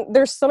look. I mean,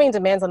 there's so many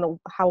demands on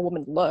how a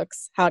woman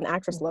looks, how an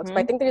actress looks, but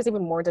I think there's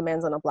even more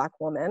demands on a Black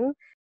woman.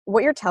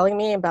 What you're telling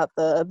me about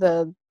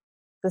the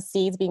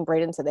seeds being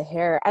braided into the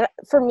hair,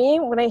 for me,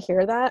 when I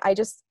hear that, I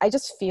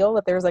just feel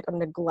that there's like a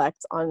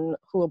neglect on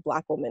who a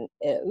Black woman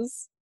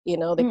is,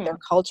 like their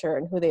culture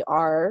and who they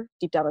are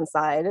deep down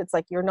inside. It's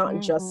like you're not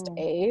just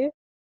a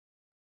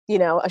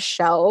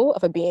shell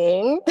of a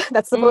being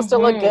that's supposed to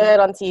look good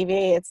on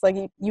TV. It's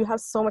like you have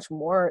so much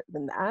more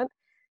than that.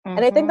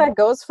 And I think that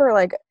goes for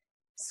like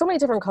so many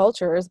different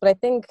cultures, but I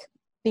think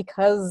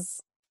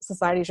because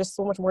society is just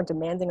so much more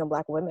demanding of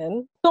Black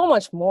women, so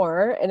much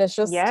more, and it's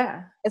just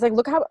it's like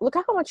look how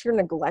much you're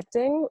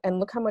neglecting, and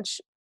look how much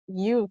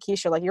you,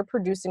 Kisha, like you're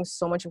producing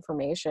so much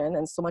information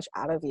and so much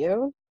out of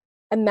you.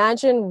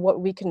 Imagine what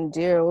we can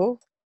do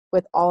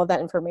with all of that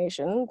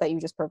information that you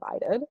just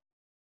provided.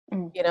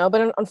 You know,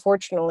 but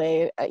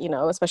unfortunately, you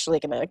know, especially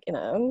like in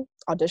a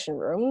audition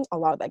room, a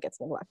lot of that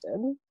gets neglected.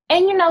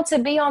 And, you know, to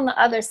be on the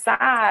other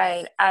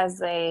side as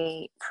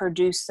a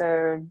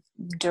producer,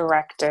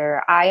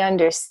 director, I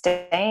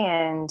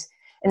understand.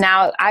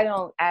 Now,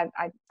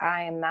 I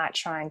am not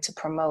trying to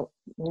promote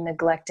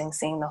neglecting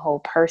seeing the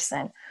whole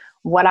person.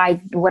 What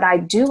I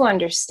do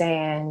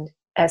understand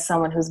as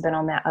someone who's been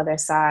on that other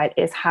side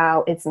is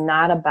how it's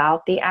not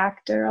about the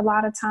actor a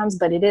lot of times,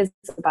 but it is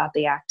about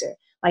the actor.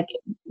 Like,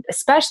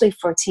 especially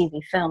for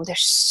TV film,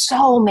 there's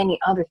so many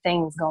other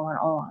things going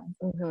on.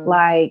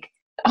 Like,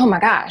 oh my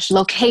gosh,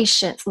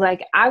 locations.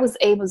 Like, I was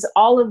able to,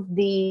 all of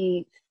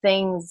the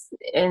things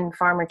in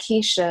Farmer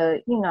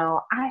Kisha, you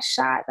know, I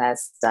shot that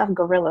stuff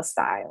guerrilla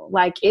style.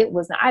 Like,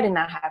 I did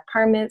not have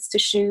permits to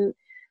shoot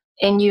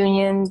in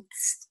Union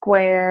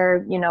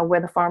Square, you know,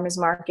 where the farmer's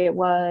market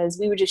was.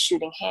 We were just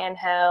shooting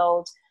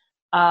handheld.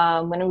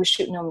 When we were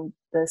shooting on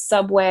the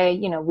subway,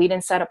 you know, we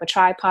didn't set up a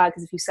tripod,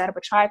 because if you set up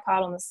a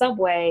tripod on the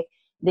subway,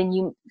 then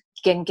you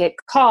can get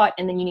caught,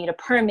 and then you need a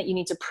permit. You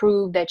need to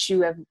prove that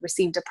you have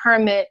received a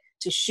permit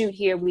to shoot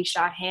here. We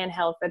shot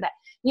handheld for that.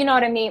 You know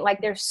what I mean? Like,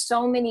 there's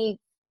so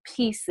many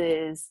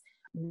pieces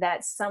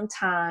that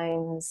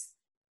sometimes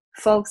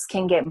folks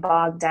can get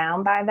bogged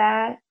down by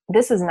that.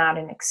 This is not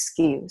an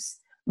excuse,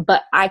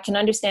 but I can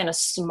understand a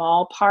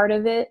small part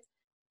of it,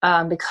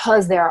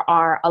 because there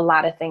are a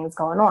lot of things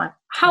going on.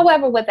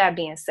 However, with that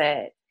being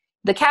said,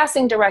 the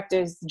casting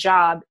director's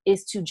job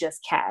is to just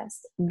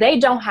cast. They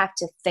don't have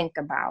to think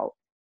about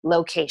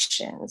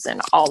locations and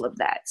all of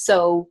that.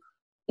 So,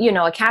 you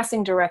know, a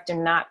casting director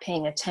not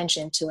paying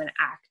attention to an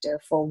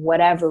actor for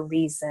whatever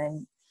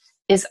reason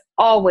is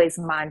always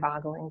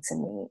mind-boggling to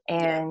me.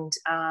 And,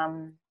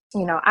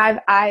 you know,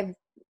 I've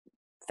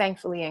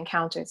thankfully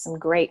encountered some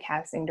great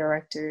casting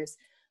directors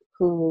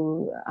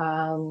who,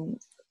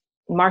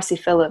 Marcy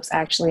Phillips,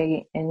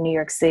 actually, in New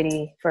York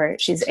City,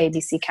 she's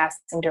ABC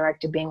casting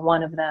director, being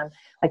one of them.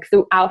 Like,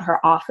 throughout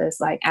her office,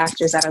 like,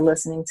 actors that are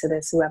listening to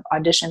this who have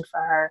auditioned for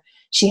her,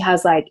 she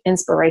has like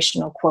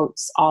inspirational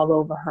quotes all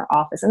over her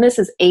office. And this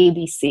is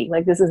ABC.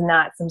 Like, this is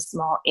not some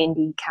small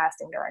indie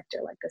casting director.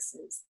 Like, this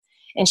is,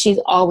 and she's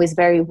always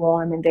very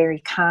warm and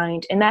very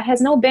kind. And that has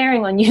no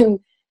bearing on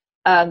you.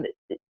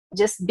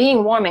 Just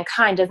being warm and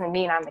kind doesn't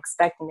mean I'm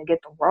expecting to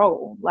get the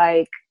role.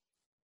 Like,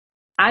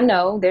 I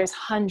know there's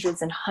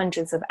hundreds and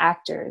hundreds of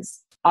actors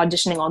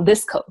auditioning on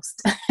this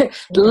coast,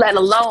 let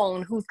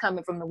alone who's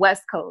coming from the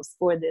West Coast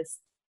for this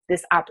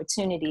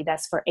opportunity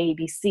that's for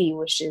ABC,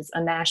 which is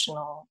a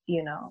national,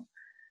 you know,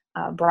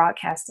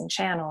 broadcasting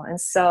channel.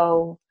 And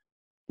so,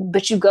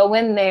 but you go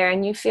in there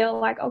and you feel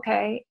like,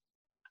 okay,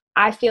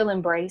 I feel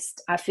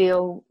embraced. I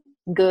feel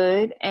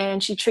good.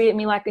 And she treated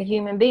me like a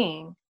human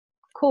being.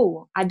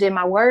 Cool. I did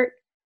my work,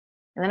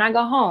 and then I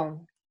go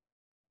home.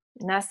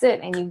 And that's it.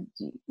 And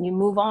you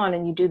move on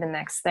and you do the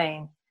next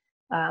thing.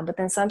 But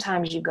then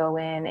sometimes you go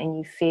in and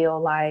you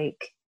feel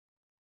like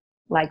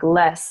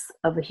less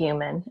of a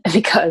human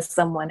because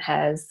someone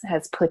has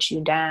put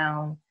you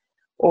down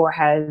or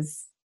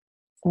has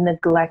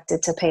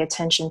neglected to pay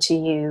attention to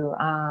you.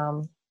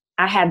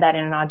 I had that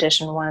in an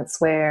audition once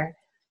where,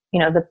 you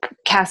know, the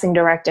casting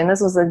director, and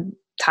this was a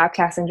top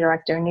casting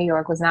director in New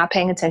York, was not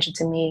paying attention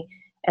to me.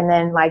 And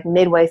then like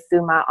midway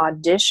through my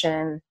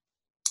audition,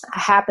 I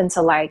happened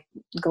to like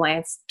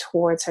glance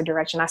towards her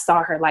direction. I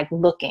saw her like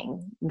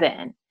looking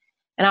then.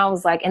 And I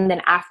was like, and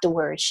then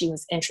afterwards she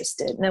was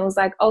interested. And it was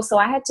like, oh, so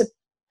I had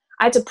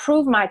to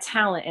prove my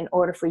talent in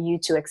order for you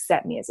to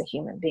accept me as a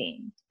human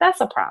being. That's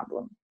a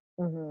problem.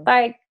 Mm-hmm.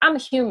 Like, I'm a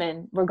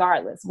human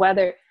regardless,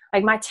 whether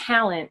like my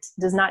talent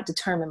does not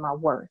determine my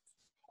worth.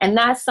 And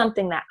that's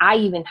something that I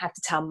even have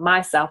to tell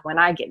myself when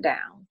I get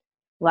down.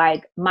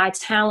 Like, my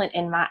talent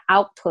and my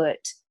output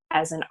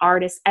as an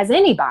artist, as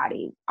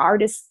anybody,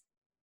 artist,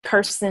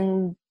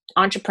 person,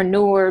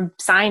 entrepreneur,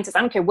 scientist,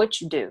 I don't care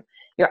what you do,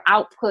 your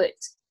output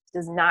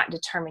does not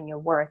determine your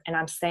worth. And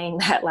I'm saying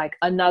that like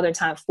another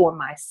time for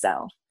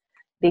myself,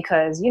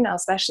 because, you know,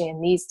 especially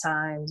in these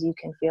times, you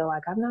can feel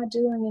like I'm not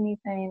doing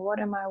anything. What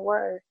am I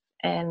worth?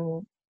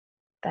 And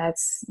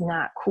that's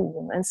not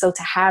cool. And so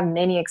to have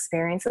many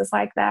experiences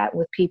like that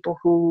with people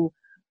who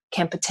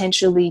can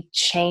potentially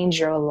change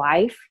your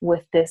life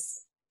with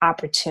this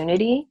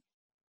opportunity,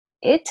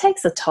 it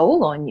takes a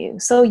toll on you.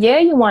 So yeah,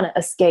 you want to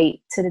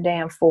escape to the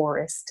damn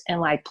forest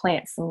and like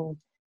plant some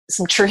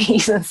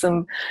trees and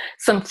some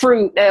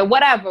fruit,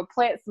 whatever,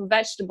 plant some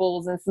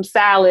vegetables and some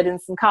salad and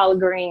some collard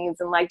greens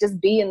and like just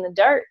be in the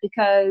dirt,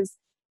 because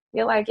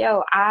you're like,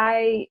 yo,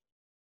 I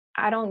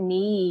don't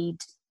need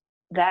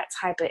that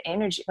type of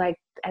energy. Like,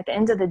 at the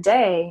end of the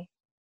day,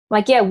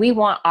 like, yeah, we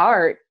want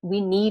art. We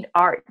need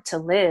art to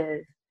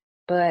live.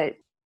 But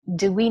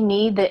do we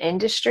need the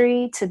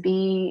industry to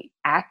be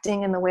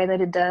acting in the way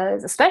that it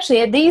does?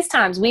 Especially at these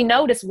times, we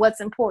notice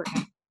what's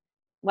important.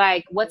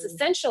 Like, what's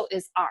essential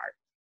is art.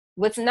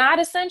 What's not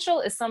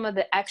essential is some of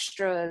the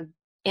extra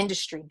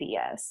industry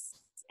BS.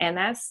 And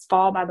that's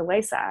fall by the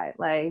wayside.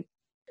 Like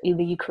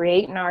either you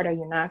create an art or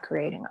you're not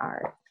creating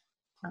art.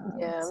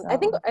 Yeah, So. I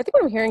think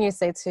what I'm hearing you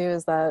say too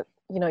is that,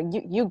 you know,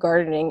 you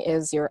gardening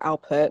is your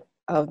output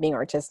of being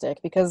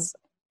artistic, because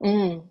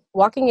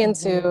walking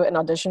into an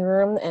audition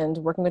room and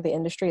working with the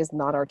industry is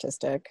not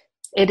artistic.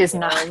 It is you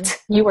know? not.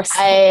 You were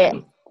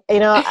I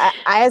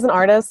as an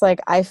artist, like,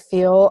 I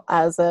feel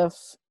as if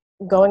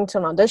going to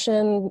an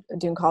audition,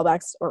 doing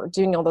callbacks, or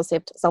doing all those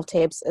self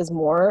tapes is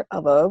more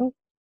of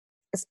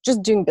it's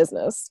just doing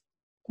business.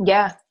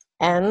 Yeah.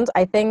 And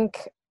I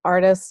think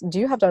artists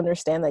do have to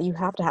understand that you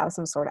have to have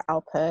some sort of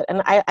output.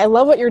 And I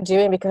love what you're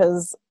doing,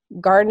 because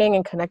gardening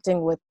and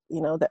connecting with,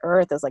 you know, the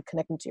earth is like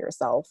connecting to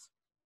yourself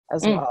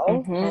as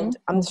well. And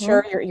I'm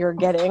sure you're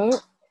getting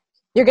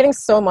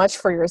so much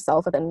for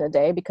yourself at the end of the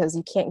day, because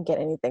you can't get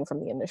anything from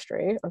the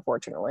industry,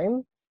 unfortunately.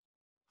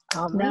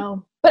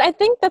 No. But I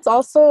think that's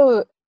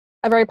also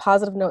a very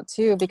positive note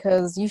too,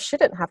 because you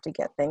shouldn't have to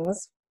get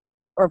things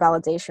or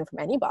validation from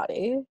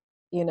anybody.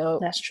 You know,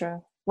 That's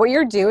true. What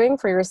you're doing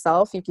for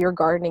yourself, if you're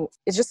gardening,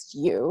 is just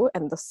you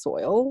and the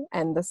soil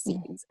and the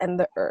seeds and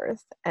the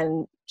earth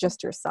and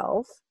just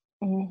yourself.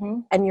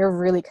 And you're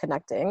really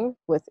connecting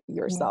with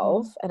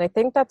yourself. And I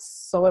think that's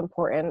so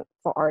important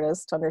for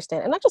artists to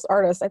understand, and not just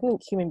artists, I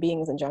think human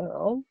beings in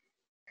general.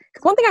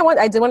 Because one thing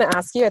I did want to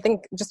ask you, I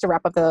think, just to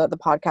wrap up the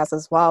podcast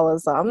as well,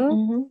 is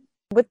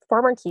with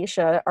Farmer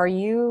Kisha, are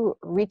you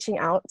reaching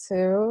out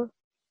to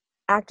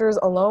actors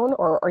alone,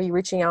 or are you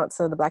reaching out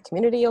to the Black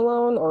community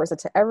alone, or is it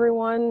to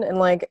everyone? And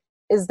like,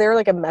 is there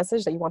like a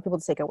message that you want people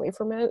to take away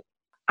from it?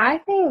 I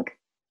think,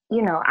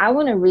 you know, I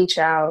want to reach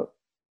out.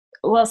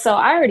 Well, so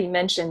I already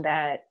mentioned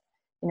that,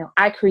 you know,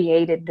 I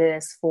created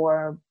this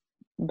for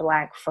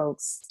Black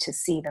folks to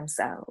see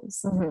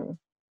themselves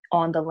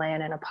on the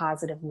land in a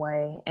positive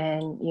way.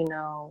 And, you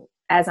know,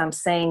 as I'm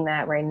saying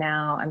that right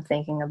now, I'm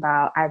thinking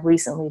about, I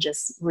recently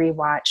just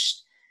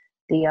rewatched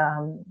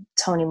the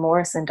Toni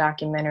Morrison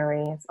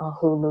documentary on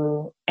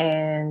Hulu.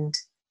 And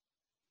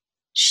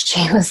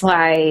she was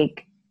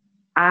like,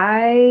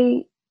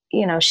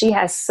 you know, she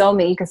has so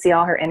many, you can see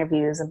all her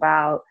interviews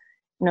about,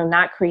 you know,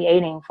 not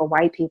creating for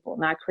white people,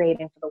 not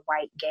creating for the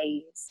white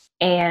gaze.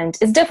 And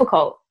it's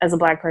difficult as a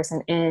Black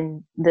person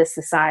in this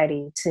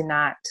society to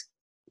not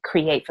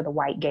create for the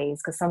white gaze,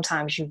 because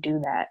sometimes you do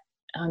that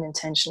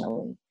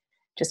unintentionally,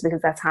 just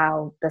because that's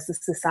the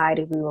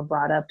society we were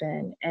brought up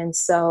in. And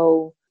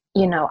so,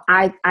 you know,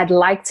 I'd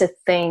like to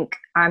think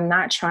I'm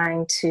not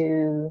trying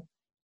to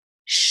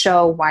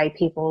show white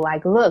people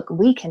like, look,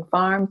 we can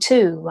farm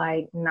too.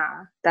 Like,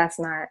 nah, that's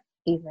not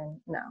even,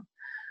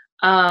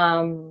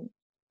 no.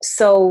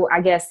 So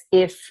I guess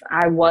if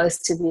I was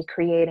to be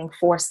creating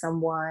for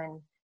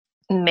someone,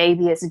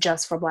 maybe it's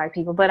just for Black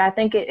people, but I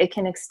think it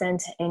can extend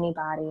to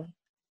anybody.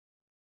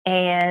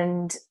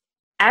 And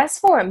as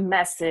for a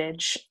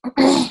message,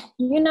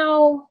 you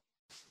know,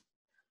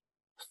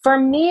 for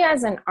me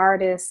as an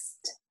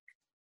artist,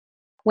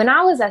 when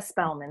I was at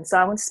Spelman, so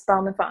I went to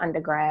Spelman for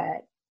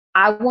undergrad,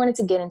 I wanted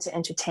to get into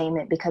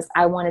entertainment because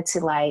I wanted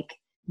to like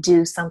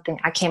do something.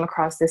 I came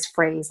across this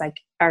phrase, like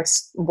our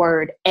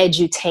word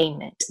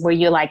edutainment, where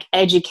you're like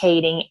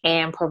educating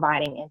and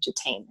providing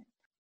entertainment.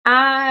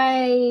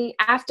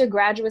 After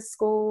graduate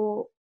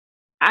school,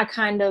 I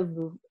kind of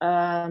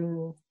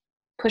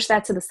pushed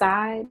that to the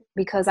side,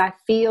 because I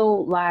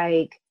feel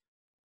like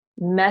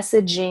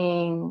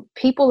messaging,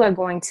 people are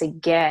going to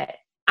get,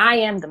 I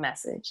am the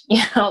message,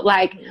 you know,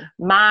 like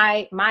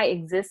my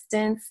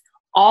existence,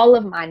 all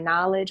of my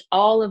knowledge,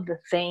 all of the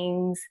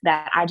things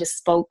that I just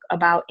spoke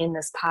about in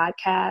this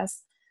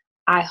podcast,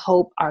 I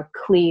hope are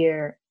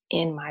clear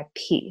in my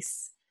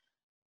piece.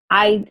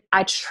 I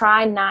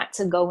try not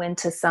to go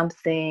into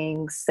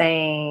something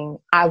saying,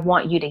 I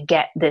want you to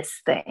get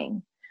this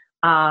thing.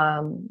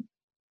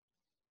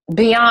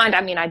 Beyond,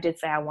 I mean, I did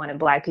say I wanted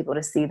Black people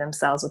to see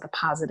themselves with a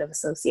positive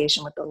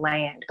association with the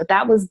land, but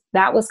that was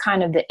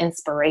kind of the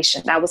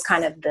inspiration. That was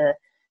kind of the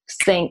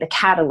thing, the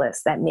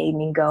catalyst that made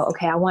me go,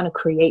 okay, I want to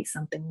create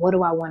something. What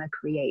do I want to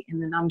create?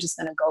 And then I'm just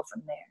going to go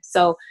from there.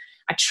 So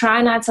I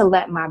try not to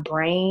let my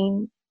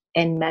brain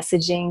and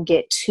messaging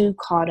get too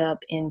caught up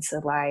into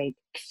like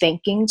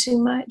thinking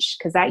too much,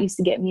 because that used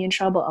to get me in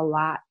trouble a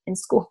lot in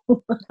school.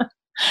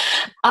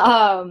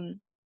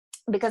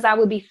 Because I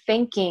would be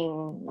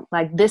thinking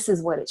like, this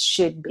is what it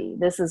should be.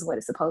 This is what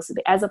it's supposed to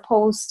be. As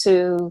opposed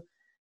to,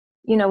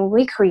 you know, when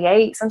we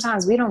create,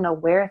 sometimes we don't know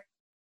where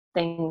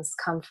things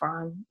come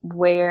from,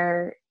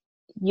 where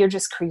you're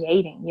just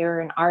creating.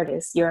 You're an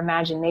artist. Your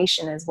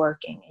imagination is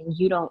working and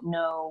you don't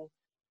know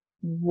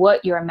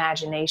what your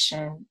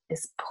imagination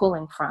is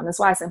pulling from. That's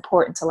why it's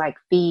important to like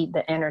feed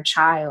the inner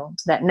child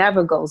that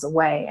never goes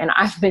away.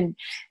 And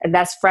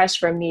that's fresh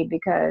for me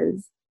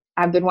because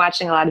I've been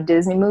watching a lot of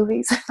Disney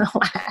movies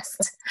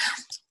the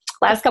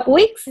last couple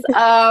weeks,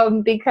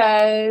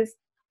 because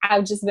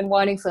I've just been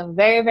wanting some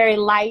very, very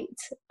light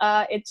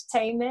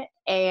entertainment.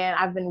 And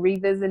I've been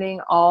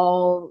revisiting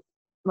all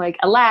like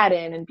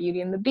Aladdin and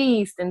Beauty and the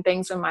Beast and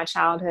things from my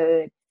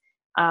childhood,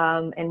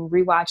 and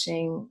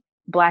rewatching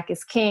Black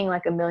is King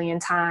like a million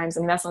times.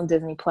 I mean, that's on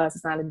Disney Plus.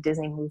 It's not a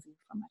Disney movie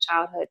from my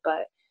childhood.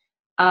 But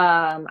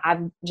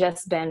I've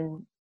just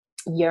been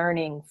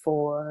yearning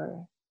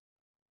for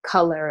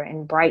color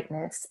and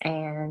brightness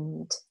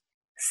and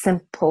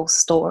simple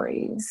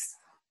stories.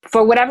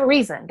 For whatever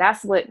reason,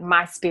 that's what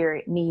my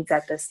spirit needs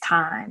at this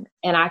time.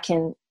 And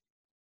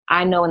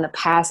I know in the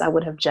past I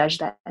would have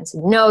judged that and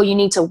said, no, you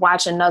need to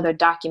watch another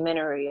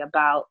documentary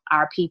about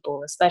our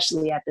people,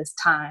 especially at this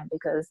time,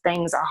 because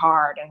things are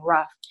hard and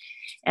rough.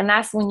 And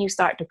that's when you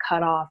start to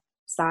cut off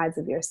sides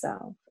of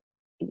yourself.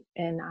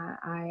 And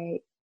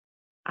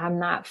I'm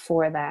not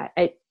for that.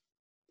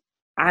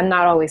 I'm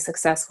not always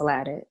successful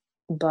at it.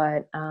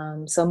 But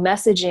so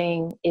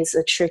messaging is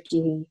a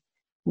tricky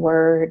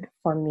word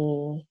for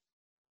me.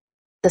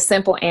 The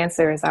simple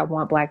answer is I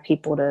want Black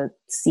people to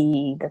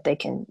see that they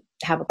can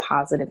have a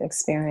positive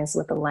experience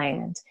with the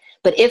land.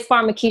 But if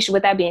Pharmakeisha,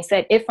 with that being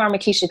said, if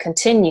Pharmakeisha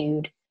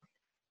continued,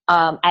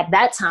 at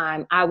that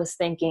time, I was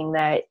thinking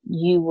that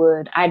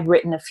I'd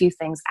written a few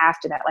things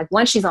after that. Like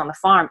once she's on the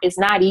farm, it's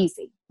not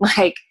easy.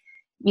 Like,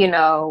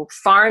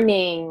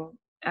 farming,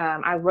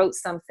 I wrote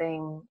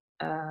something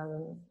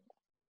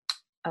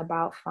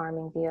about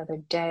farming the other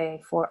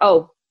day for,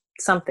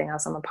 something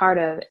else I'm a part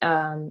of,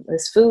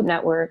 this Food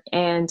Network.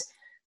 And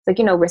like,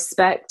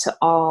 respect to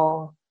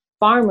all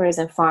farmers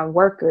and farm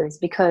workers,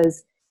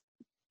 because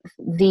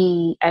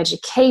the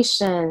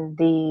education,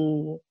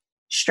 the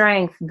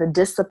strength, the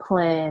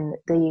discipline,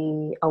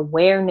 the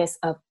awareness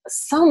of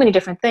so many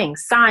different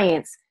things,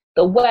 science,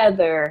 the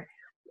weather,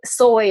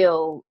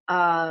 soil,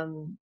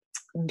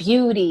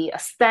 beauty,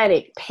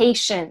 aesthetic,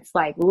 patience,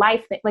 like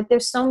life, like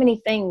there's so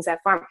many things that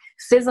farm,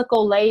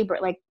 physical labor,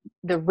 like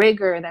the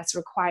rigor that's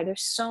required.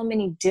 There's so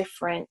many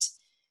different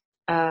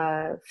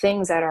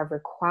things that are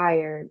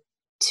required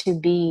to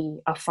be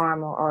a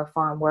farmer or a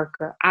farm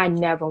worker. I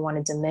never want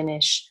to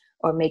diminish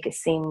or make it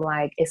seem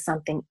like it's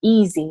something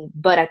easy,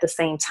 but at the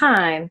same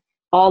time,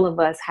 all of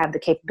us have the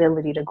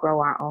capability to grow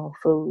our own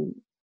food.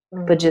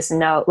 Mm-hmm. But just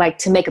know, like,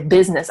 to make a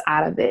business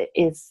out of it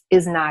is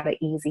not an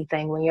easy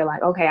thing when you're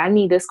like, okay, I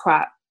need this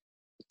crop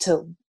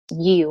to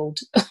yield,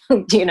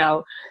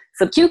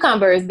 some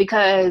cucumbers,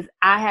 because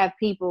I have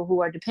people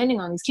who are depending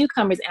on these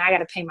cucumbers and I got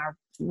to pay my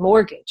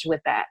mortgage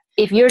with that.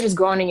 If you're just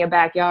growing in your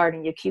backyard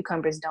and your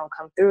cucumbers don't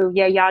come through,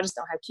 y'all just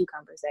don't have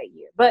cucumbers that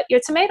year. But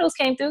your tomatoes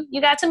came through, you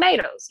got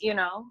tomatoes,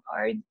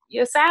 or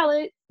your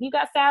salad, you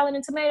got salad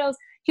and tomatoes.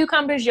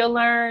 Cucumbers, you'll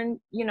learn,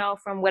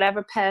 from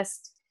whatever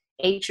pest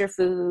ate your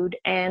food,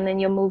 and then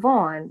you'll move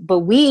on. But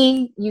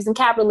we, using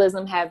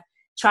capitalism, have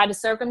tried to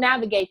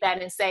circumnavigate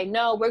that and say,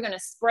 no, we're going to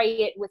spray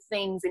it with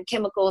things and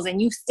chemicals and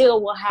you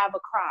still will have a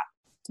crop.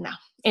 No.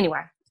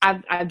 Anyway,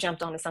 I've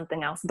jumped onto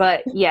something else.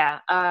 But yeah,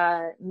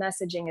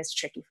 messaging is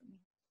tricky for me.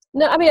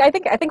 No, I mean, I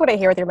think what I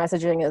hear with your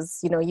messaging is,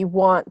 you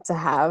want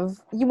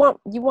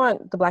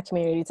the Black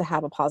community to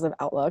have a positive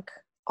outlook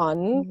on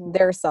mm-hmm.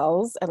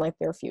 themselves and like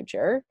their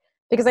future.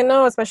 Because I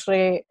know,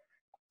 especially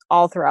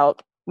all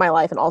throughout my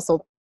life and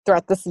also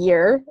throughout this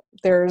year,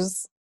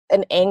 there's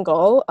an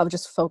angle of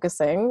just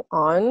focusing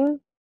on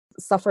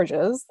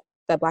suffrages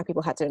that Black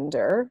people had to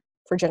endure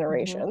for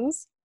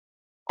generations.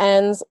 Mm-hmm.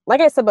 And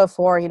like I said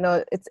before,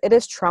 it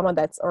is trauma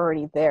that's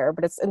already there,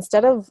 but it's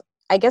instead of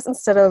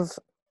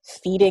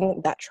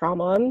feeding that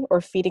trauma or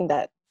feeding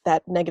that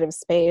negative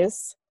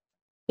space,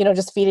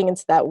 just feeding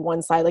into that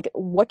one side, like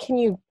what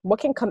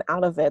can come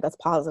out of it that's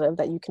positive,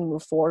 that you can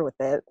move forward with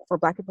it for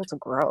Black people to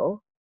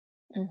grow,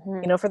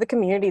 mm-hmm. For the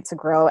community to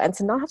grow and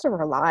to not have to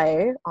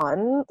rely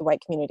on the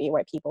white community,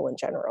 white people in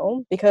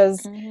general, because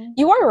mm-hmm.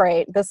 you are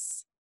right.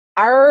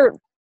 Our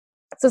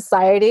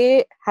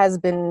society has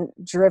been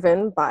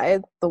driven by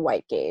the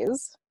white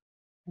gaze,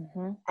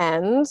 mm-hmm.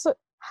 and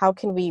how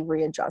can we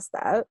readjust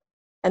that?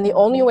 And the mm-hmm.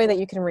 only way that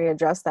you can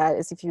readjust that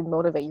is if you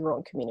motivate your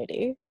own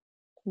community.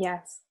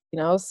 Yes.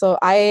 So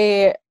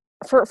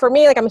for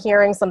me, like I'm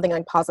hearing something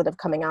like positive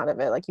coming out of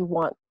it. Like you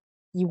want,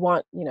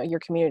 your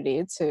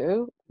community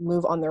to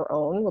move on their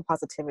own with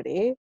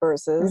positivity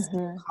versus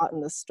mm-hmm. caught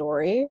in this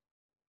story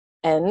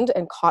and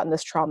caught in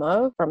this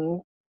trauma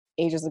from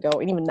ages ago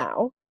and even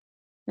now.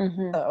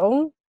 Mm-hmm.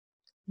 So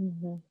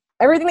mm-hmm.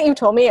 everything that you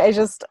told me, I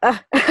just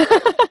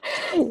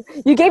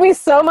you gave me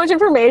so much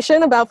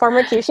information about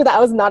Pharmakeisha that I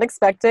was not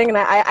expecting, and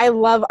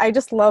I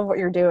just love what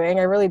you're doing.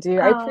 I really do.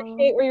 I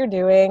appreciate what you're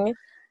doing.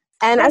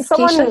 And as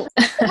someone,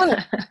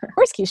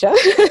 where's Kisha?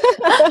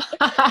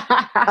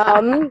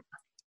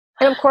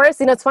 And of course,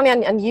 it's funny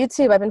on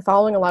YouTube. I've been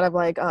following a lot of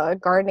like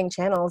gardening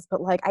channels,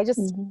 but like I just,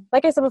 mm-hmm.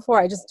 like I said before,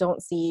 I just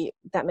don't see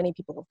that many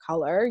people of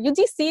color. You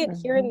do see it mm-hmm.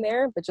 here and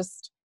there, but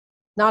just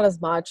not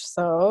as much.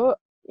 So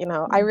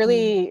mm-hmm. I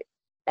really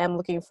am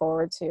looking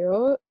forward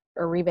to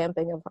a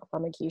revamping of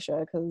Pharmakeisha,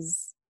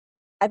 because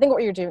I think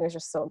what you're doing is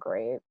just so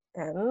great,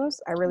 and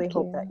I really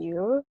hope that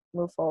you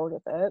move forward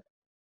with it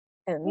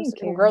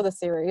and grow the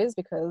series,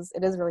 because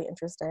it is really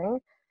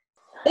interesting.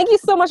 Thank you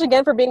so much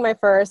again for being my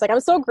first. Like, I'm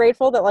so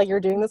grateful that like you're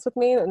doing this with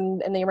me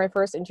and you're my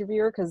first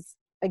interviewer, because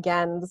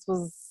again, this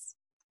was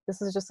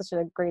just such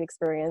a great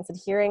experience, and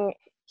hearing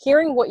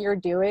hearing what you're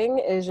doing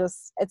is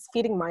just, it's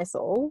feeding my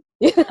soul.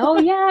 Oh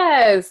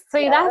yes. So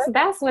Yeah.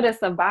 that's what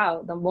it's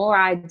about. The more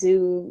I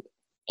do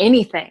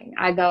anything,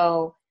 I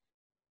go,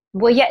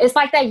 well, yeah, it's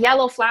like that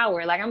yellow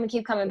flower. Like, I'm gonna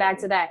keep coming back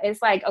to that.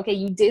 It's like, okay,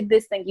 you did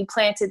this thing, you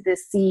planted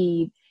this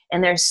seed,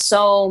 and there's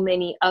so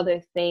many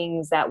other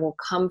things that will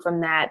come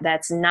from that.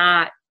 That's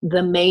not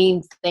the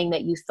main thing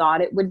that you thought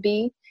it would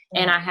be.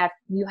 And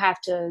you have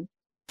to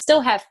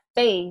still have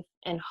faith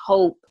and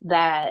hope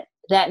that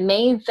that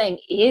main thing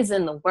is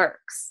in the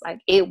works. Like,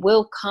 it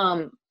will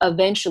come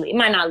eventually. It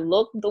might not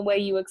look the way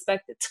you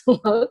expect it to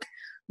look,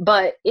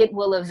 but it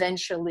will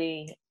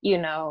eventually,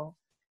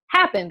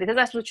 happen, because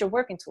that's what you're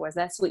working towards.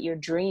 That's what your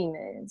dream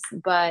is.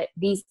 But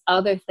these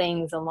other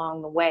things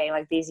along the way,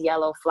 like these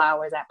yellow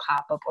flowers that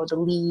pop up, or the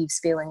leaves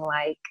feeling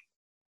like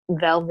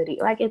velvety,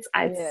 like it's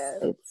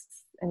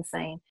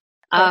insane.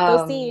 Plant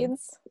those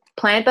seeds.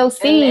 Plant those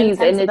seeds and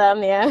tend to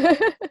them, yeah.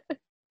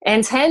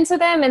 And tend to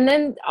them, and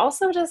then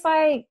also just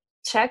like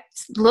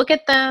look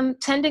at them,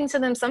 tending to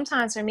them.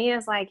 Sometimes for me,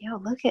 it's like,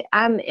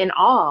 I'm in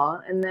awe,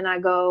 and then I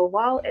go,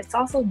 well, it's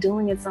also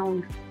doing its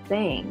own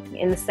thing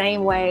in the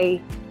same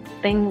way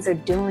things are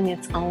doing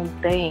its own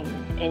thing,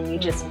 and you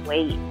just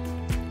wait.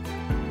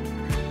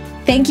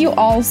 Thank you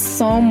all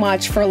so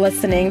much for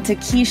listening to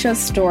Kisha's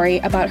story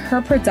about her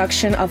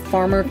production of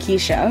Farmer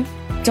Kisha.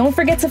 Don't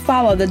forget to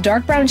follow the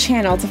Dark Brown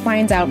channel to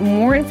find out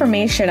more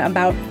information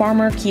about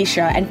Farmer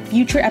Kisha and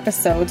future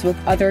episodes with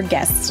other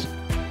guests.